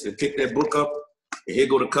place and pick that book up, and here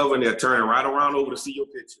go the cover, and they're turning right around over to see your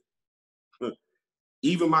picture.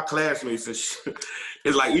 Even my classmates, it's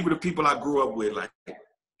like, even the people I grew up with, like,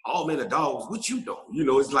 All Men Are Dogs, what you doing?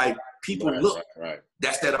 It's like, people look. Right.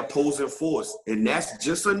 That's that opposing force. And that's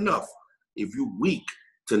just enough, if you're weak,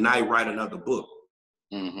 to not write another book.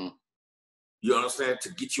 Mm-hmm. You understand? To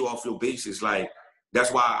get you off your bases. Like,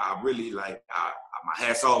 that's why I really, my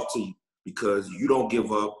hat's off to you, because you don't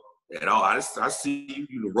give up at all. I see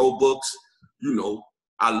you, wrote books.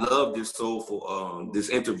 I love this Soulful, this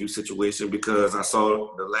interview situation, because I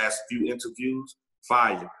saw the last few interviews,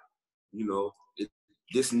 fire.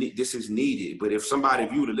 This is needed. But if you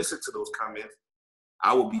were to listen to those comments,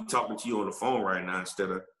 I would be talking to you on the phone right now instead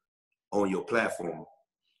of on your platform.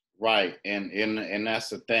 Right, and that's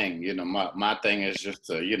the thing. My thing is just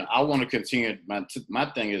to, I want to continue. My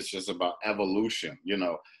thing is just about evolution.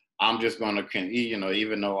 I'm just going to,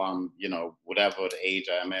 even though I'm, whatever the age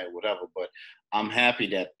I'm at, whatever, but I'm happy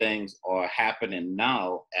that things are happening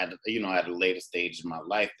now at a later stage in my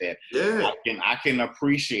life that I can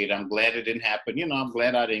appreciate. I'm glad it didn't happen. I'm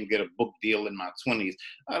glad I didn't get a book deal in my 20s.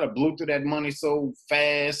 I'd have blew through that money so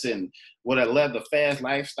fast and would have led the fast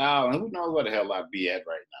lifestyle, and who knows where the hell I'd be at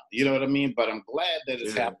right now. You know what I mean? But I'm glad that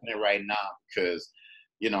it's happening right now, because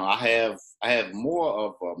I have more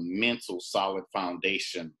of a mental solid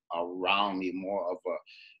foundation around me, more of a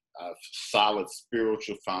solid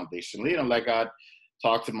spiritual foundation. Like I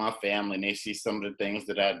talk to my family and they see some of the things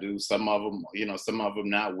that I do. Some of them,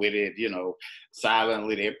 not with it,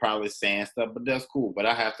 silently, they're probably saying stuff, but that's cool. But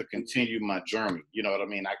I have to continue my journey. You know what I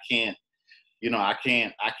mean? I can't,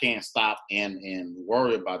 I can't stop and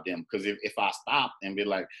worry about them, because if I stop and be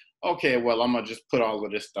like, okay, well, I'm gonna just put all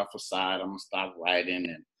of this stuff aside, I'm gonna stop writing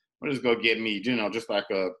and I'm just gonna get me, just like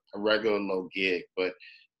a regular low gig. But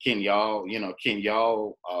can y'all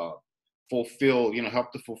fulfill,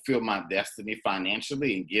 help to fulfill my destiny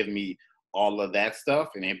financially and give me all of that stuff?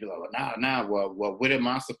 And they'd be like, well, what am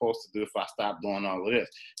I supposed to do if I stop doing all of this?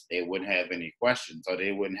 They wouldn't have any questions, or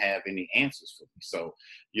they wouldn't have any answers for me. So,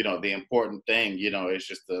 the important thing, is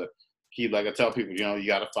just to keep, like I tell people, you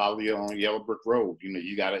got to follow your own yellow brick road.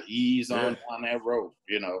 You got to ease on that road,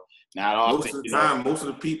 Not often. Most of the time, most of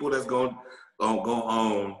the people that's going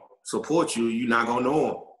to support you, you're not going to know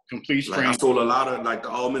them. Complete stranger. Like, I sold a lot of, like, the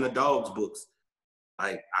All Men Are Dogs books.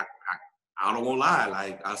 Like, I don't want to lie.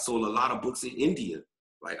 Like, I sold a lot of books in India.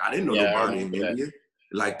 Like, I didn't know Yeah, I nobody in remember that. India.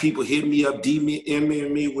 Like, people hit me up,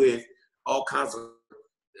 DMing me with all kinds of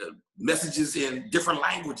messages in different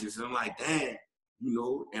languages. And I'm like, dang, you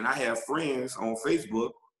know, and I have friends on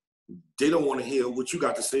Facebook. They don't want to hear what you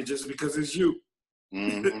got to say just because it's you.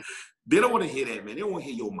 Mm-hmm. They don't want to hear that, man. They don't want to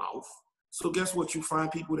hear your mouth. So guess what? You find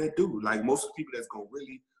people that do. Like, most of the people that's going to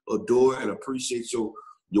really adore and appreciate your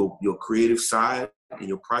creative side and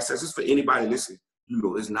your process. It's for anybody listening. You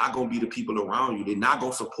know, it's not going to be the people around you. They're not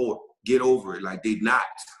going to support. Get over it. Like, they're not.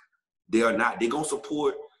 They are not. They're going to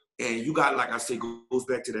support. And you got, like I say, goes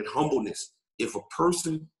back to that humbleness. If a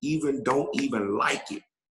person don't even like it,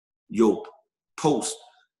 your post,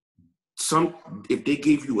 if they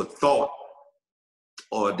give you a thought,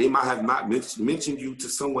 or they might have not mentioned you to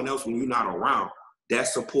someone else when you're not around,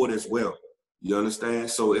 that's support as well. You understand?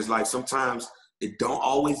 So it's like sometimes it don't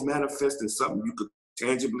always manifest in something you could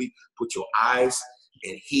tangibly put your eyes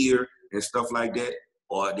and hear and stuff like that,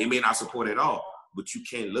 or they may not support at all, but you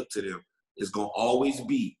can't look to them. It's going to always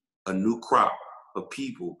be a new crop of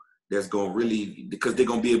people that's going to really, because they're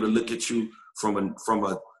going to be able to look at you from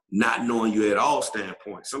a not knowing you at all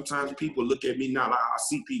standpoint. Sometimes people look at me now, like I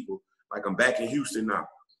see people, like I'm back in Houston now,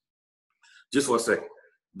 just for a second.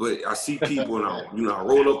 But I see people and I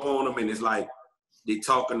roll up on them and it's like they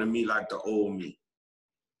talking to me like the old me.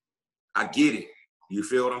 I get it. You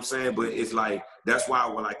feel what I'm saying? But it's like, that's why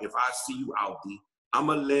like if I see you out there,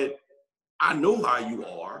 I know how you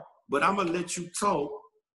are, but I'm gonna let you talk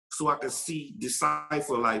so I can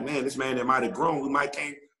decipher like, man, this man that might have grown, we might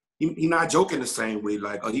can't, he not joking the same way,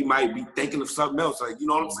 like, or he might be thinking of something else, like, you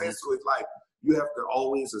know what I'm saying? So it's like, you have to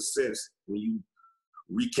always assess when you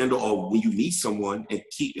rekindle or when you meet someone and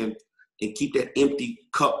keep that empty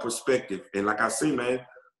cup perspective. And like I say, man,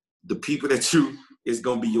 the people that it's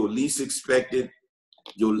gonna be your least expected.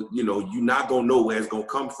 You're not gonna know where it's gonna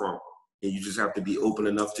come from, and you just have to be open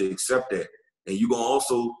enough to accept that. And you're gonna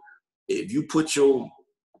also, if you put your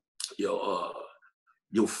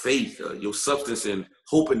faith, your substance in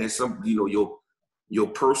hoping that your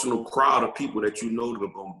personal crowd of people that you know that are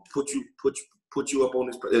gonna put you up on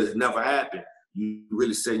this, it's never happened. You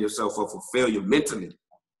really setting yourself up for failure mentally.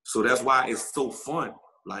 So that's why it's so fun.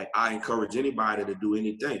 Like, I encourage anybody to do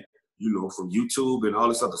anything, from YouTube and all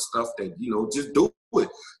this other stuff that, just do it.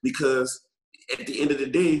 Because at the end of the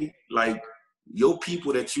day, like, your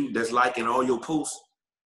people that's liking all your posts,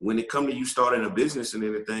 when it come to you starting a business and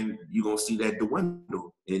everything, you're going to see that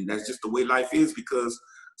dwindle. And that's just the way life is, because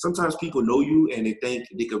sometimes people know you and they think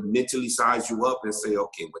they could mentally size you up and say,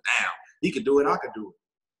 okay, well, damn, he could do it, I could do it.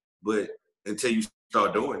 But until you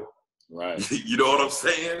start doing it. Right. You know what I'm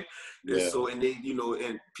saying? Yeah. And so, and they,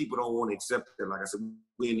 and people don't want to accept that. Like I said,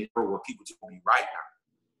 we're in the world where people just want to be right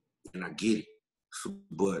now. And I get it. So,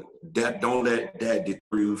 but don't let that deter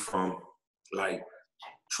you from, like,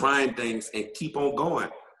 trying things and keep on going.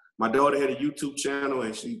 My daughter had a YouTube channel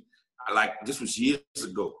and this was years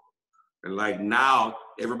ago. And like now,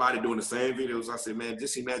 everybody doing the same videos. I said, man,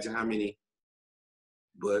 just imagine how many,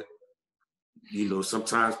 but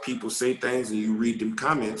sometimes people say things and you read them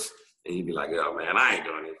comments and you be like, oh man, I ain't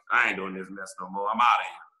doing this. I ain't doing this mess no more. I'm out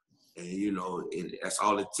of here. And that's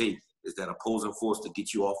all it takes is that opposing force to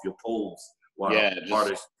get you off your poles while the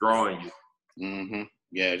artist drawing you. Mm-hmm.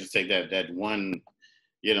 Yeah, just take that one,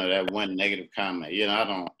 that one negative comment.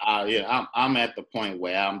 I'm at the point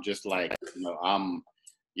where I'm just like,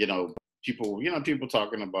 people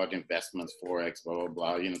talking about investments, Forex, blah,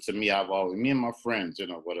 blah, blah. To me, me and my friends,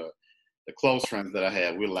 the close friends that I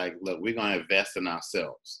have, we're like, look, we're going to invest in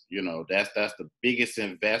ourselves. That's the biggest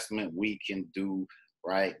investment we can do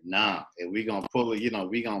right now. And we're going to pull it,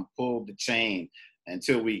 we're going to pull the chain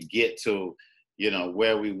until we get to,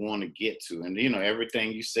 where we want to get to. And,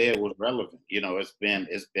 everything you said was relevant.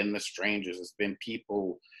 It's been the strangers. It's been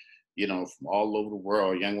people, from all over the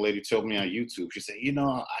world. A young lady told me on YouTube, she said,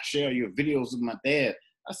 I share your videos with my dad.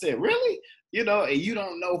 I said, really? And you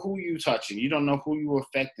don't know who you touching. You don't know who you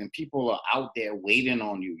affecting. People are out there waiting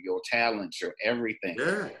on you, your talents, your everything.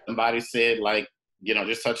 Yeah. Somebody said, like,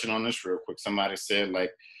 just touching on this real quick, somebody said,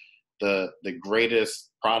 like, the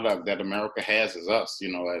greatest product that America has is us,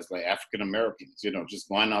 as like African Americans, just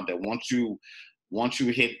going out there. Once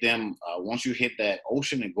you hit that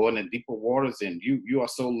ocean and go in the deeper waters, and you are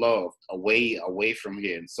so loved away from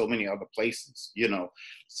here and so many other places,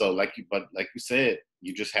 So like you said,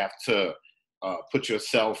 you just have to put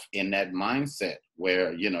yourself in that mindset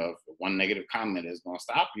where, if one negative comment is going to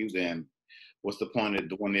stop you, then what's the point of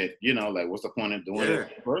doing it? What's the point of doing it in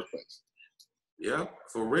the first place? Yeah,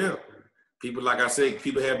 for real. People, like I say,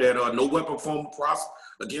 people have that no weapon formed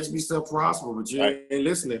against me shall prosper, but you ain't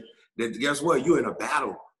listening. that guess what? You're in a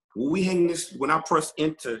battle. When I press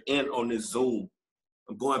enter in on this Zoom,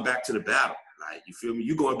 I'm going back to the battle. Like, you feel me?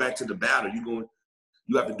 You're going back to the battle.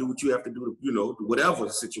 You have to do what you have to do, whatever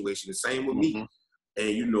the situation. The same with me.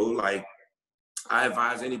 And, like, I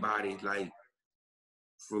advise anybody, like,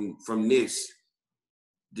 from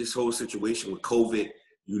this whole situation with COVID,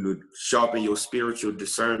 sharpen your spiritual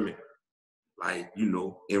discernment, like,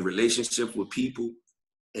 in relationships with people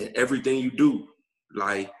and everything you do.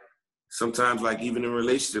 Like, sometimes, like, even in a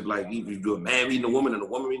relationship, like, if you're a man meeting a woman and a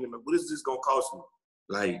woman meeting a man, what is this gonna cost me?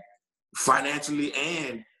 Like, financially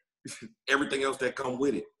and everything else that come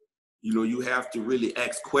with it. You have to really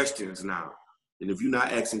ask questions now. And if you're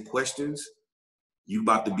not asking questions, you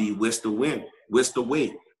about to be whisked away with the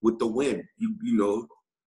wind.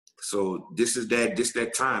 So this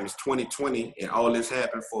that time. It's 2020, and all this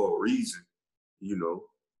happened for a reason.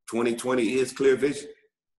 2020 is clear vision.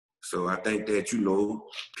 So I think that,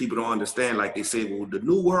 people don't understand. Like they say, well, the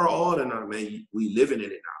new world order now, man, we living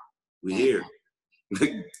in it now. We're here.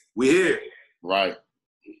 We're here. Right.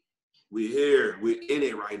 We're here. We're in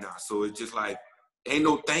it right now. So it's just like, ain't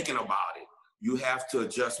no thinking about it. You have to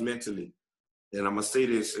adjust mentally. And I'm going to say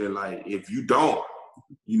this, and like, if you don't,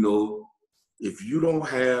 if you don't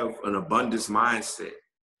have an abundance mindset,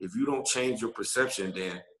 if you don't change your perception,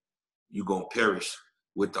 then you're going to perish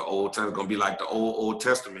with the old time. It's going to be like the Old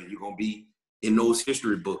Testament. You're going to be in those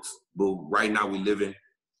history books. But right now we living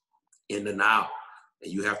in the now.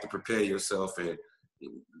 And you have to prepare yourself and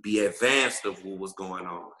be advanced of what was going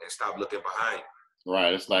on and stop looking behind.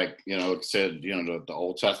 Right. It's like, it said, the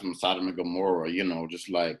Old Testament, Sodom and Gomorrah, just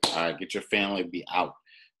like, all right, get your family, be out.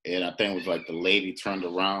 And I think it was like the lady turned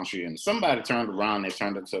around, somebody turned around, they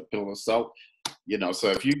turned into a pillar of salt. So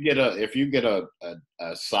if you get a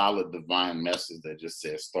solid divine message that just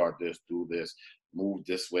says start this, do this, move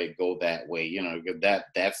this way, go that way,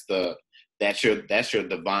 that's your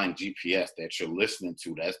divine GPS that you're listening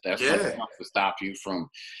to. That's what's enough to stop you from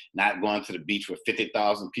not going to the beach with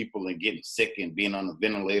 50,000 people and getting sick and being on the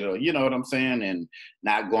ventilator. You know what I'm saying? And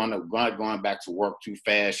not going back to work too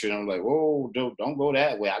fast. Like, whoa, don't go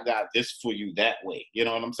that way. I got this for you that way. You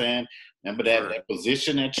know what I'm saying? Remember that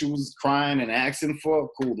position that you was crying and asking for?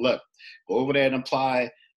 Cool. Look, go over there and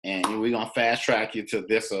apply, and we're gonna fast track you to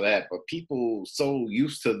this or that. But people so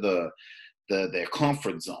used to their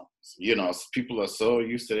comfort zones. People are so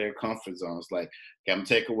used to their comfort zones. Like, okay, I'm gonna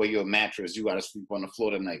take away your mattress. You gotta sleep on the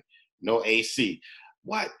floor tonight. No AC.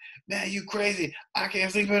 What? Man, you crazy. I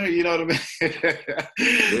can't sleep in it. You know what I mean?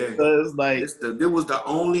 So it's like there was the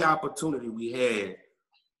only opportunity we had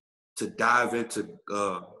to dive into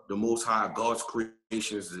the Most High, God's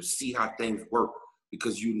creations, to see how things work,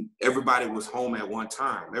 because everybody was home at one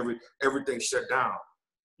time. Everything shut down.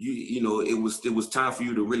 It was time for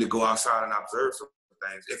you to really go outside and observe some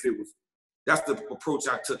things. That's the approach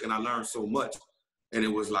I took, and I learned so much. And it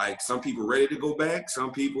was like, some people ready to go back,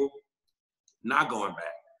 some people not going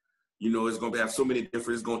back. It's going to have so many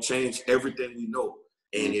different, it's going to change everything we know.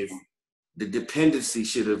 And if the dependency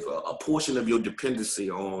a portion of your dependency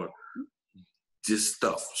on this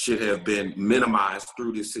stuff should have been minimized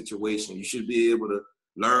through this situation. You should be able to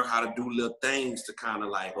learn how to do little things to kind of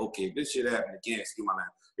like, okay, if this shit happen again, excuse my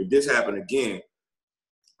language, if this happened again,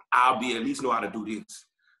 I'll be at least know how to do this.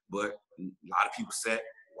 But a lot of people sat,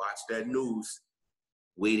 watched that news,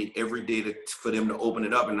 waited every day for them to open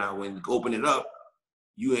it up. And now when you open it up,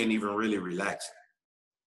 you ain't even really relaxing.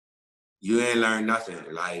 You ain't learned nothing.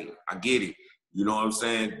 Like, I get it. You know what I'm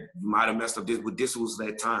saying? You might have messed up this, but this was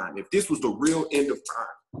that time. If this was the real end of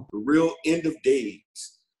time, the real end of days,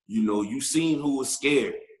 you seen who was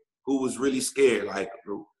scared, who was really scared. Like,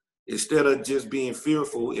 instead of just being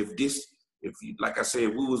fearful, like I said,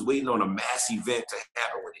 we was waiting on a mass event to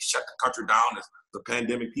happen when they shut the country down, there's the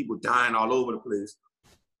pandemic, people dying all over the place.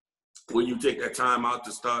 When you take that time out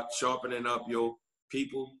to start sharpening up your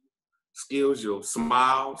people skills, your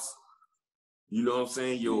smiles, you know what I'm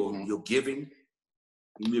saying, your giving,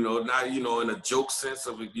 not, in a joke sense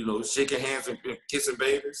of, shaking hands and kissing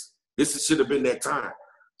babies. This should have been that time.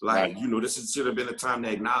 Like, right. This should have been a time to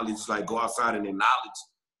acknowledge, like, go outside and acknowledge,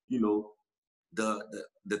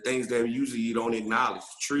 the things that usually you don't acknowledge,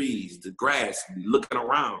 the trees, the grass, looking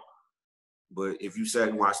around. But if you sat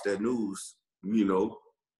and watched that news,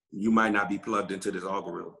 you might not be plugged into this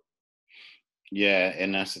algorithm. Yeah,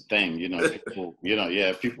 and that's the thing, people,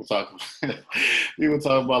 people talk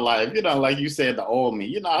about life, like you said, the old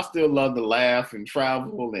me, I still love to laugh and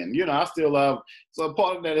travel, and, I still love, so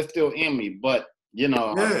part of that is still in me, but,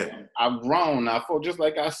 I've grown. I feel just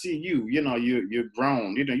like I see you, you're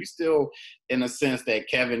grown, you still, in a sense that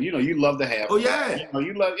Kevin, you love to have, oh yeah,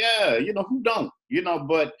 you love, who don't, you know,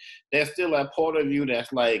 but there's still that part of you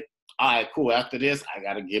that's like, all right, cool. After this, I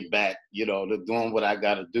gotta get back, you know, to doing what I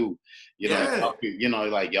gotta do. You know, Yeah. you know,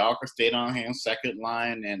 like y'all can stay down here in second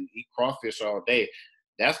line and eat crawfish all day.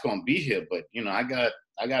 That's gonna be here, but you know, I got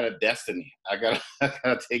a destiny. I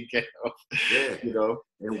gotta take care of. Yeah. You know,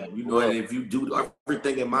 And yeah, you know, well, and if you do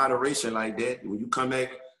everything in moderation like that, when you come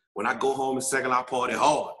back, when I go home in second, I party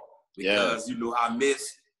hard yeah, because you know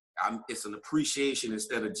it's an appreciation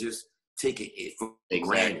instead of just taking it for exactly.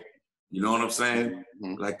 granted. You know what I'm saying?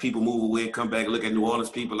 Mm-hmm. Like people move away, come back, look at New Orleans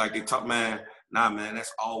people like they talk, man. Nah, man,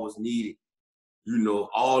 that's all was needed. You know,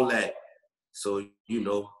 all that. So you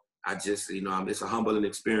know, I just it's a humbling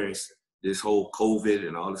experience. This whole COVID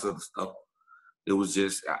and all this other stuff. It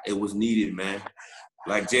was needed, man.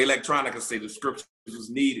 Like Jay Electronica say, the scriptures was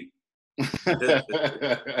needed.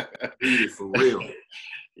 Needed for real.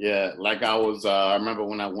 Yeah, like I remember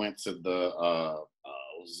when I went to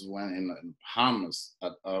was when in the Bahamas.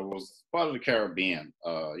 I was part of the Caribbean.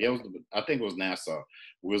 Yeah, I think it was Nassau.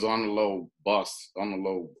 We was on a little bus, on a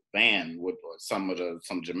little van with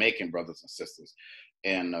some Jamaican brothers and sisters,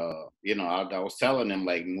 and you know, I was telling them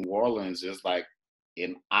like New Orleans is like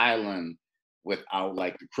an island without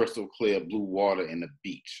like the crystal clear blue water and the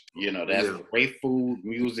beach. You know, that's great food,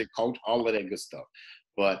 music, culture, all of that good stuff.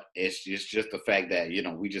 But it's just the fact that, you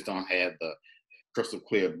know, we just don't have the crystal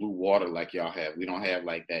clear blue water like y'all have. We don't have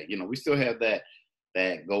like that. You know, we still have that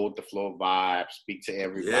go with the flow vibe, speak to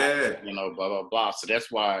everybody, you know, blah, blah, blah. So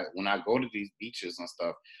that's why when I go to these beaches and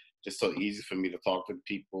stuff, just so easy for me to talk to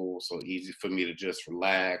people, so easy for me to just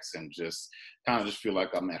relax and just kind of just feel like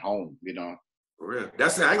I'm at home, you know. For real.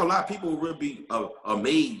 That's it. I ain't gonna lie, people will be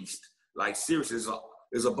amazed. Like seriously,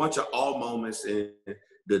 there's a bunch of awe moments and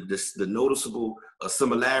the noticeable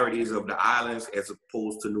similarities of the islands as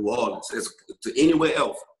opposed to New Orleans, as to anywhere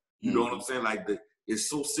else. You know what I'm saying? Like it's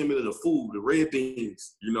so similar to food. The red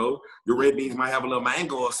beans, you know, the red beans might have a little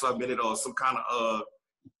mango or something in it, or some kind of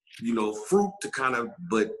you know, fruit to kind of,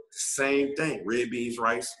 but same thing. Red beans,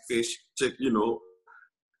 rice, fish, chicken, you know,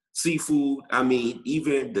 seafood. I mean,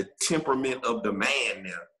 even the temperament of the man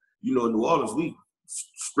there. You know, in New Orleans, we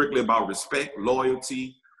strictly about respect,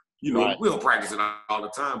 loyalty. You know, we don't practice it all the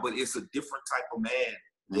time, but it's a different type of man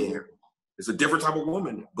there. It's a different type of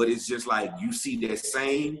woman, but it's just like you see that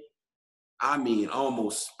same, I mean,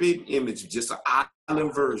 almost spit image, just an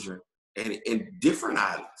island version and in different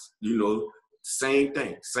islands, you know, same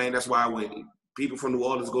thing. Same, that's why when people from New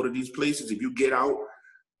Orleans go to these places, if you get out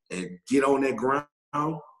and get on that ground,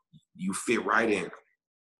 you fit right in.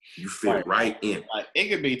 You fit right in. Like it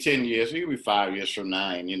could be 10 years, it could be 5 years from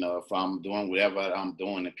now, and you know, if I'm doing whatever I'm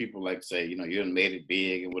doing, and people like say, you know, you done made it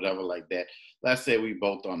big and whatever like that. Let's say we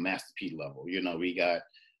both on Master P level. You know, we got,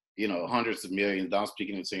 you know, hundreds of millions. I'm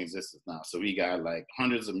speaking into existence now, so we got like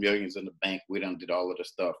hundreds of millions in the bank. We done did all of the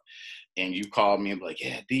stuff, and you call me and be like,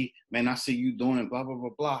 yeah, D, man, I see you doing blah blah blah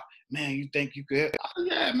blah. Man, you think you could? Oh,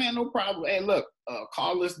 yeah, man, no problem. Hey, look,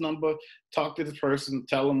 call this number, talk to this person,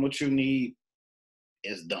 tell them what you need.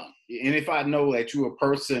 It's done. And if I know that you're a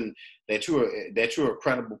person, that you're a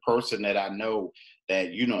credible person, that I know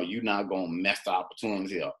that, you know, you're not gonna mess the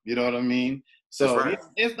opportunity up. You know what I mean? So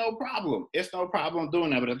it's no problem. It's no problem doing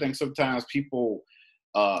that. But I think sometimes people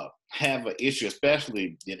have an issue,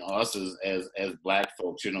 especially, you know, us as Black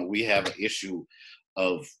folks. You know, we have an issue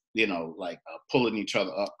of, you know, like pulling each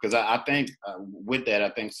other up. Because I think with that, I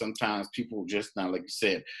think sometimes people just not, like you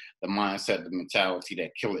said, the mindset, the mentality,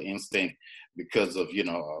 that killer instinct, because of, you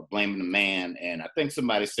know, blaming the man. And I think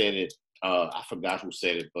somebody said it, I forgot who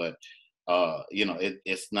said it, but, you know,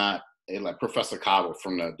 it's not, like Professor Cabo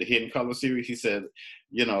from the Hidden Color series, he said,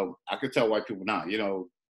 you know, I could tell white people now, you know,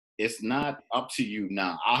 it's not up to you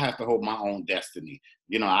now. I'll have to hold my own destiny.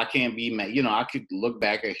 You know, I can't be mad. You know, I could look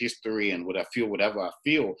back at history and whatever I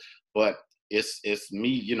feel, but it's me.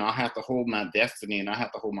 You know, I have to hold my destiny, and I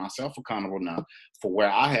have to hold myself accountable now for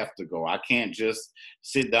where I have to go. I can't just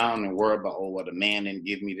sit down and worry about, oh, well, the man didn't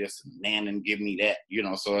give me this and the man didn't give me that. You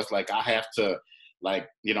know, so it's like I have to, like,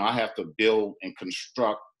 you know, I have to build and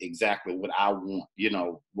construct exactly what I want, you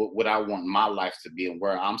know, what I want my life to be and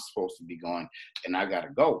where I'm supposed to be going. And I got to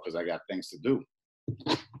go because I got things to do.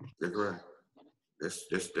 That's right.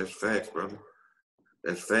 That's facts, brother.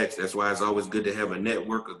 That's facts. That's why it's always good to have a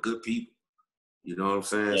network of good people. You know what I'm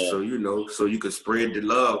saying? Yeah. So, you know, so you could spread the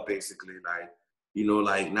love, basically. Like, you know,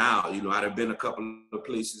 like now, you know, I'd have been a couple of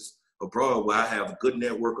places abroad where I have a good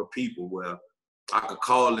network of people where I could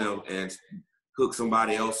call them and hook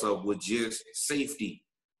somebody else up with just safety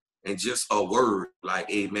and just a word like,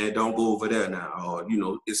 hey, man, don't go over there now. Or, you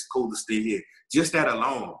know, it's cool to stay here. Just that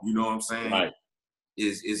alone, you know what I'm saying? Right.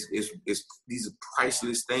 Is these are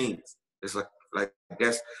priceless things. It's like Like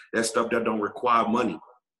that's stuff that don't require money.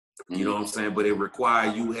 You know what I'm saying? But it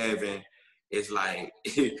requires you having, it's like,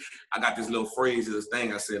 I got this little phrase, this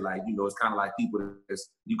thing I said, like, you know, it's kind of like people that's,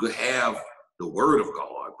 you could have the word of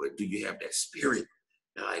God, but do you have that spirit?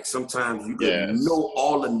 And like sometimes you could know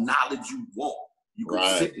all the knowledge you want. You could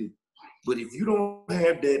sit in, but if you don't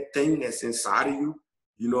have that thing that's inside of you,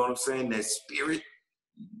 you know what I'm saying? That spirit,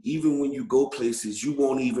 even when you go places, you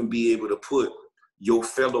won't even be able to put your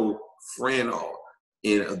fellow friend or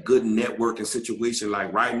in a good networking situation.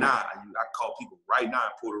 Like right now, I call people right now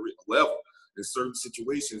in Puerto Rico, whoever, in certain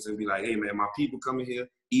situations and be like, hey man, my people coming here,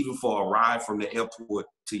 even for a ride from the airport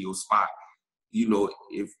to your spot. You know,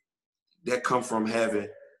 if that come from having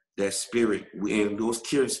that spirit, and those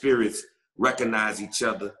spirits recognize each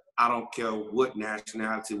other. I don't care what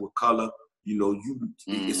nationality, what color, you know,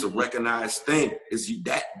 it's a recognized thing. It's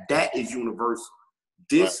that is universal.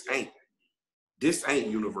 This ain't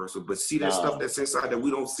universal, but see that stuff that's inside that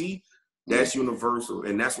we don't see, that's universal.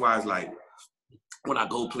 And that's why it's like, when I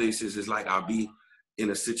go places, it's like I'll be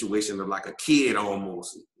in a situation of like a kid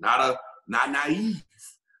almost, not naive,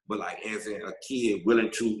 but like as in a kid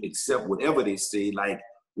willing to accept whatever they say, like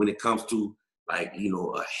when it comes to like, you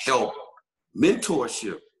know, a help,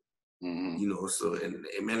 mentorship, you know, so, and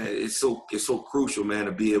man, it's so crucial, man,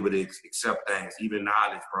 to be able to accept things, even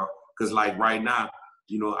knowledge, bro. Because like right now,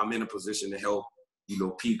 you know, I'm in a position to help, you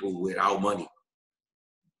know, people without money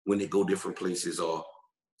when they go different places, or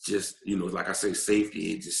just, you know, like I say,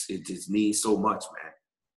 safety. It just needs so much, man.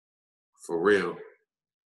 For real.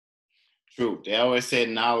 True. They always say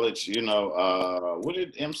knowledge, you know, what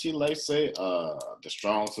did MC Lay say? The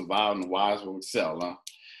strong survive and the wise will excel, huh?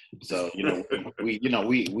 So, you know,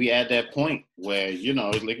 we at that point where, you know,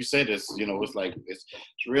 like you said, it's, you know, it's like, it's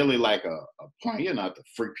really like a point, you know, not to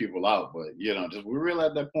freak people out, but, you know, just we're really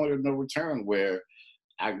at that point of no return where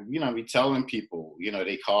I, you know, be telling people, you know,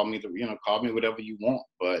 they call me whatever you want.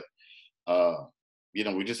 But, you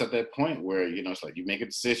know, we're just at that point where, you know, it's like you make a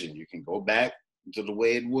decision. You can go back to the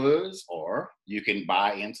way it was, or you can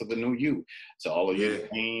buy into the new you. So all of your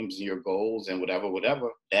dreams and your goals and whatever,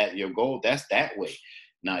 that your goal, that's that way.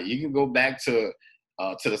 Now you can go back to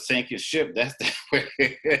the sinking ship. That's that way.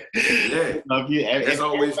 You know, it's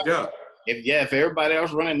always done. If everybody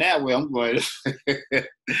else running that way, I'm going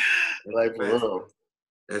like for real.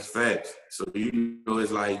 That's facts. So you know,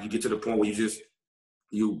 it's like you get to the point where you just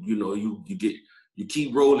you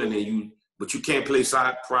keep rolling but you can't play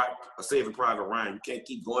Saving Private Ryan. You can't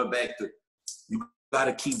keep going back to. You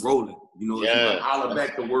gotta keep rolling. You know, you gotta holler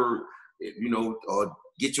back the word. You know, or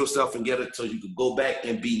get yourself together so you can go back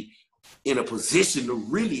and be in a position to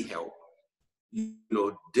really help. You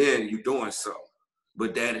know, then you're doing something.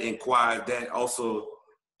 But that also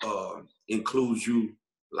includes you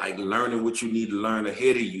like learning what you need to learn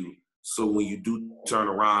ahead of you. So when you do turn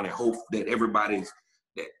around and hope that everybody's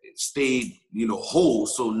that stayed, you know, whole.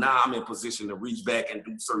 So now I'm in position to reach back and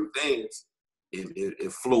do certain things.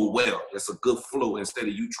 It flow well. It's a good flow instead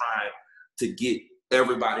of you trying to get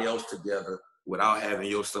everybody else together without having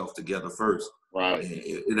yourself together first. Right.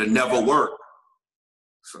 It'll never work.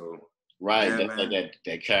 So. Right, yeah, that's like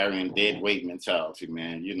that carrying dead weight mentality,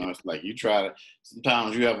 man. You know, it's like you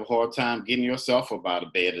sometimes you have a hard time getting yourself up out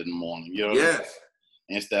of bed in the morning, you know? Yes.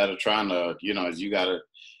 Instead of trying to, you know, you got to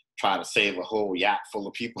try to save a whole yacht full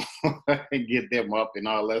of people and get them up and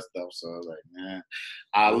all that stuff. So, like,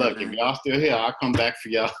 man, look, if y'all still here, I'll come back for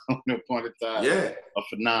y'all on the appointed time. Yeah. But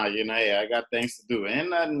for now, you know, hey, I got things to do.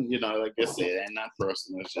 Ain't nothing, you know, like I said, ain't not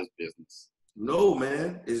personal. It's just business. No,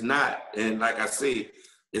 man, it's not. And like I say,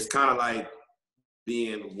 it's kind of like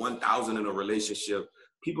being 1,000 in a relationship.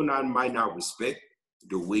 People might not respect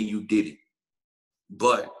the way you did it.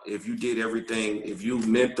 But if you did everything, if you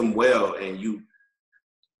meant them well and you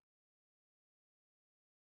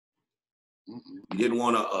didn't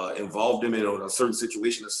want to involve them in a certain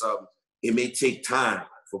situation or something, it may take time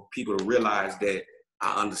for people to realize that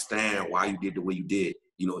I understand why you did the way you did.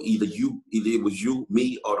 You know, either it was you,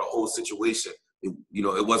 me, or the whole situation. You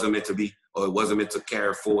know, it wasn't meant to be, or it wasn't meant to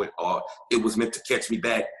carry forward, or it was meant to catch me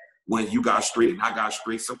back when you got straight and I got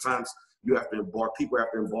straight. Sometimes people have to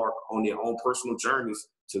embark on their own personal journeys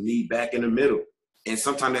to meet back in the middle. And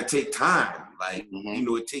sometimes that take time. Like, you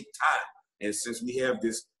know, it takes time. And since we have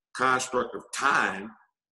this construct of time,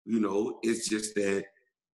 you know, it's just that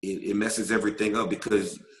it messes everything up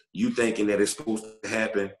because you thinking that it's supposed to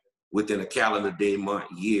happen within a calendar day, month,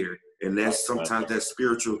 year. And that's sometimes that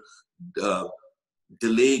spiritual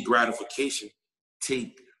delayed gratification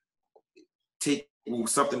take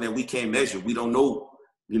something that we can't measure. We don't know,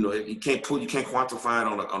 you know, you can't quantify it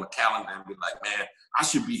on a calendar and be like, man, I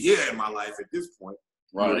should be here in my life at this point.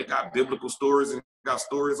 You know, Right. they got biblical stories and got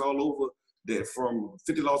stories all over that, from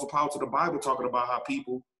 50 Laws of Power to the Bible, talking about how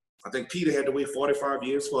people, I think Peter had to wait 45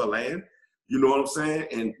 years for a land. You know what I'm saying?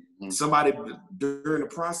 And somebody, during the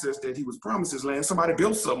process that he was promised his land, somebody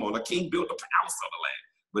built something on. A king built a palace on the land,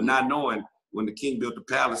 but not knowing when the king built the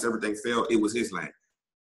palace, everything fell. It was his land.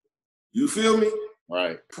 You feel me?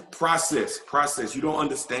 Right. Process. You don't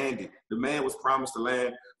understand it. The man was promised the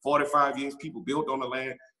land. 45 years, people built on the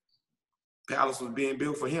land. Palace was being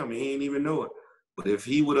built for him, and he didn't even know it. But if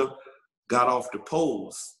he would have got off the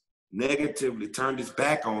poles, negatively turned his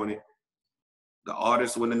back on it, the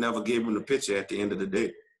artist would have never gave him the picture at the end of the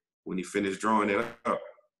day when he finished drawing it up.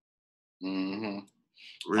 Mm-hmm.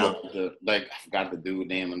 Real. I forgot the dude's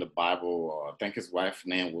name in the Bible. I think his wife's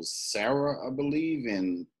name was Sarah, I believe,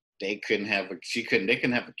 and they couldn't have a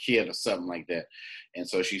kid or something like that. And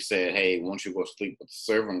so she said, hey, why don't you go sleep with the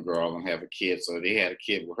servant girl and have a kid? So they had a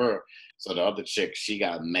kid with her. So the other chick, she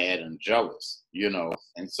got mad and jealous,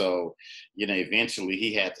 and so, eventually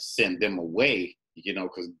he had to send them away,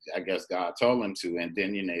 because I guess God told him to. And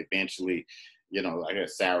then, eventually, I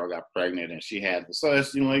guess Sarah got pregnant and she had, so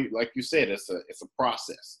it's, like you said, it's a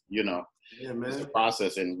process, Yeah, man. It's a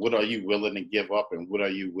process. And what are you willing to give up, and what are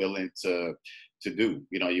you willing to do?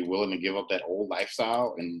 Are you willing to give up that old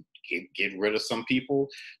lifestyle and get rid of some people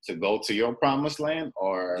to go to your promised land?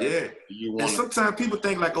 Or you want? And sometimes people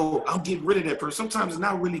think like, oh, I'll get rid of that person. Sometimes it's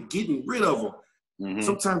not really getting rid of them. Mm-hmm.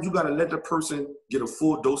 Sometimes you got to let the person get a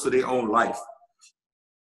full dose of their own life.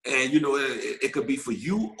 And, it could be for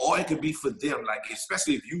you or it could be for them. Like,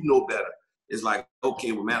 especially if you know better. It's like,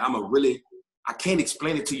 okay, well, man, I can't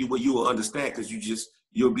explain it to you, but you will understand because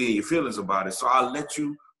you'll be in your feelings about it. So I'll let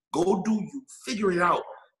you go do you, figure it out.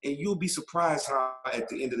 And you'll be surprised how at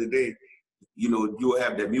the end of the day, you'll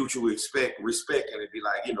have that mutual respect, and it'd be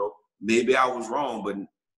like, maybe I was wrong, but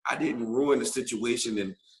I didn't ruin the situation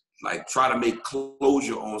and like try to make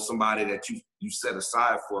closure on somebody that you set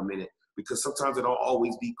aside for a minute. Because sometimes it don't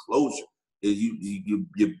always be closure. You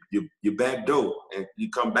back door and you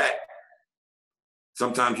come back.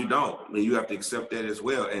 Sometimes you don't, and you have to accept that as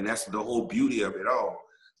well. And that's the whole beauty of it all.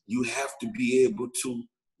 You have to be able to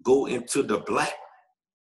go into the black.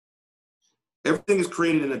 Everything is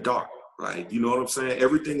created in the dark, right? You know what I'm saying?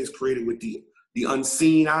 Everything is created with the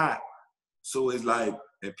unseen eye. So it's like,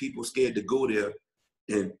 and people scared to go there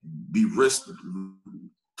and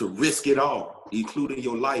to risk it all, including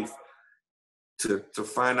your life, to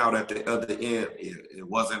find out at the other end, it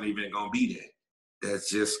wasn't even going to be there. That's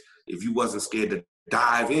just, if you wasn't scared to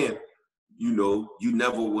dive in, you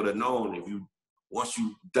never would have known. Once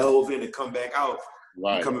you delve in and come back out,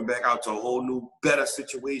 right, you're coming back out to a whole new, better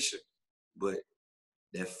situation. But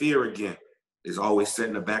that fear again is always set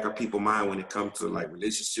in the back of people's mind when it comes to like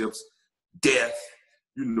relationships, death,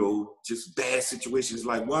 just bad situations.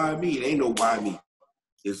 Like, why me? It ain't no why me.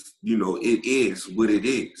 It's, it is what it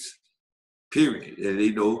is. Period. And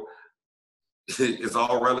it's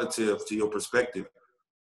all relative to your perspective.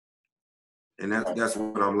 And that's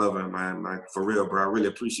what I'm loving, man. For real, bro. I really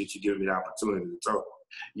appreciate you giving me the opportunity to talk.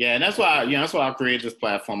 Yeah, and that's why I created this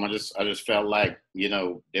platform. I just felt like,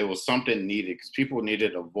 there was something needed because people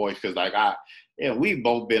needed a voice. Because we've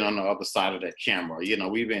both been on the other side of that camera.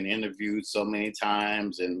 We've been interviewed so many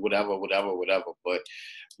times and whatever. But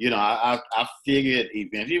I figured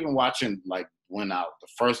even watching like when the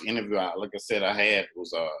first interview like I said I had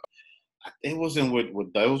was it wasn't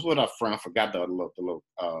with our friend. I forgot the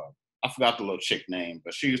little chick name,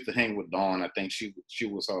 but she used to hang with Dawn. I think she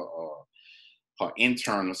was her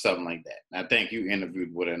intern or something like that. And I think you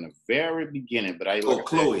interviewed with her in the very beginning. But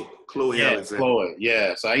Chloe Elliott. Chloe,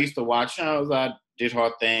 yeah. So I used to watch. I did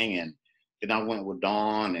her thing, and then I went with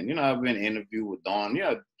Dawn, and I've been interviewed with Dawn.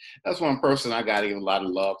 That's one person I got to give a lot of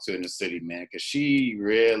love to in the city, man, because she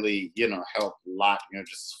really helped a lot.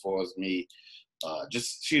 Just as far as me,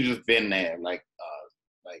 she's just been there, as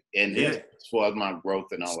far as my growth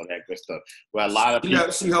and all of that good stuff. Well, a lot of people,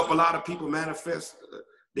 she helped a lot of people manifest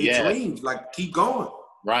their dreams, like keep going.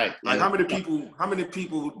 Right. Like how many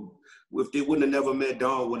people, if they wouldn't have never met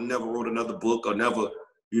Dawn, would have never wrote another book or never,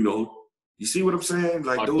 you see what I'm saying?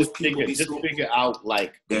 Like those people figure out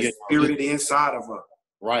like that spirit inside of her.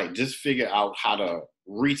 Right. Just figure out how to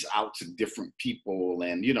reach out to different people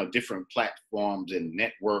and, different platforms and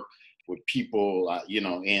network with people,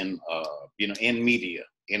 in media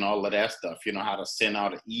and all of that stuff, how to send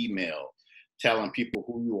out an email, telling people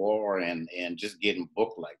who you are and just getting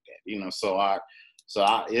booked like that, So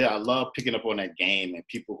I love picking up on that game and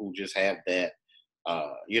people who just have that,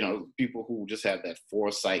 people who just have that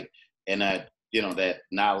foresight and that, that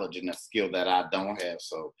knowledge and that skill that I don't have.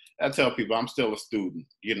 So I tell people I'm still a student,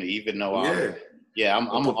 even though Yeah, A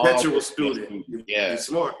I'm perpetual always been a student. student. Yeah, You're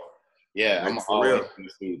smart. yeah, I'm Like for always real. been a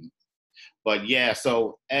student. But yeah,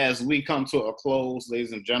 so as we come to a close,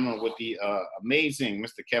 ladies and gentlemen, with the amazing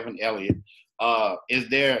Mr. Kevin Elliott, is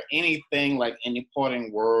there anything like any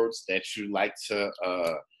parting words that you like to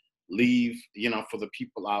leave, for the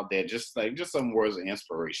people out there? Just some words of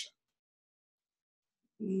inspiration.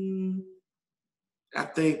 Mm, I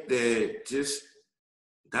think that just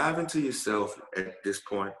dive into yourself at this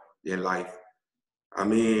point in life. I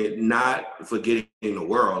mean, not forgetting the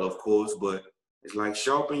world, of course, but it's like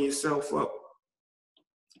sharpen yourself up.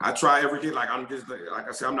 I try every day. Like I'm just like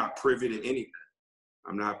I said, I'm not privy to anything.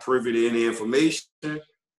 I'm not privy to any information.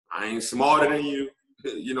 I ain't smarter than you.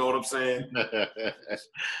 You know what I'm saying?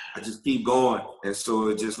 I just keep going. And so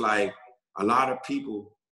it's just like a lot of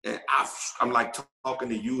people, and I'm like talking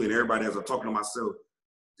to you and everybody as I'm talking to myself.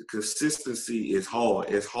 The consistency is hard.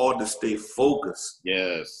 It's hard to stay focused.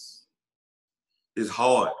 Yes. It's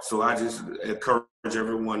hard. So I just encourage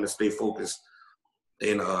everyone to stay focused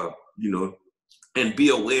and and be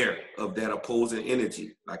aware of that opposing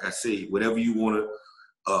energy. Like I say, whatever you want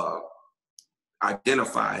to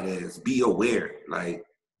identify it as, be aware. Like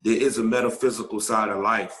there is a metaphysical side of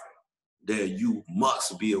life that you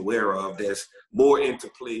must be aware of that's more into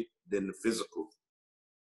play than the physical.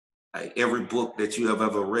 Like every book that you have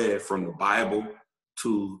ever read, from the Bible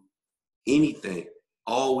to anything,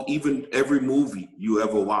 even every movie you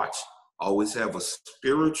ever watch, always have a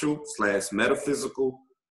spiritual / metaphysical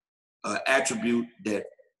attribute that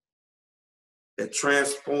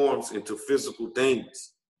transforms into physical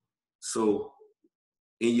things. So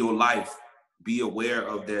in your life, be aware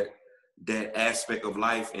of that aspect of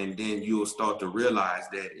life, and then you'll start to realize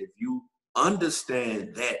that if you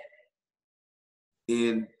understand that,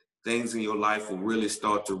 then things in your life will really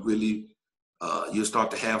start to you'll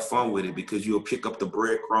start to have fun with it, because you'll pick up the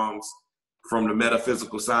breadcrumbs from the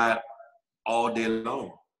metaphysical side all day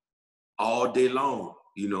long,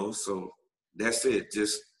 so that's it.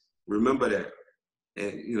 Just remember that,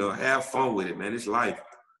 and have fun with it, man. It's life.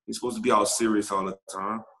 You're supposed to be all serious all the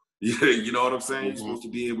time. You know what I'm saying? You're Mm-hmm. supposed to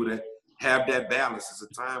be able to have that balance. It's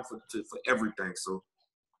a time for everything. So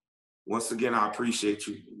once again, I appreciate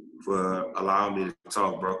you for allowing me to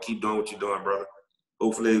talk, bro. Keep doing what you're doing, brother.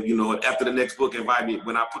 Hopefully, after the next book, invite me.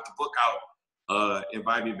 When I put the book out,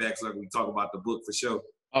 invite me back so we can talk about the book for sure.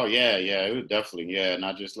 Oh yeah, it was definitely, yeah. And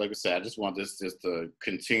I just, like I said, I just want this just to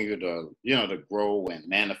continue to, to grow and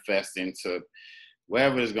manifest into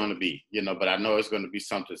wherever it's going to be, but I know it's going to be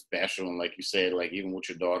something special. And like you said, like even with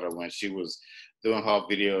your daughter, when she was doing her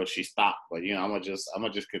video, she stopped, but I'm gonna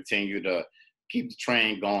just continue to keep the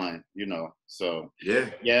train going, so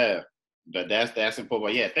yeah, that's important.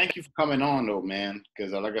 But yeah, thank you for coming on though, man,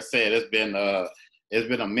 because like I said, it's been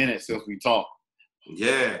a minute since we talked.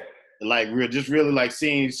 Yeah. Like we're just really like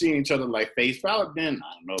seeing each other like face. Probably been,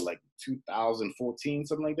 I don't know, like 2014,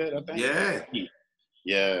 something like that, I think. Yeah.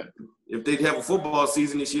 Yeah. If they have a football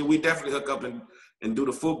season this year, we definitely hook up and do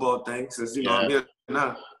the football thing, since I'm here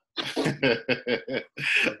now.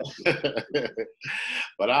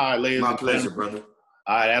 But all right, ladies My and pleasure, gentlemen. brother.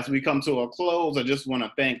 All right, as we come to a close, I just want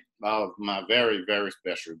to thank my very, very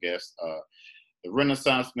special guest, the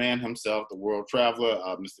Renaissance man himself, the world traveler,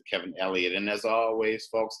 Mr. Kevin Elliott. And as always,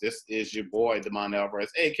 folks, this is your boy, Demond Alvarez,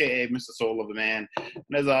 a.k.a. Mr. Soul of the Man.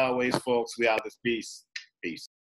 And as always, folks, we out this piece. Peace.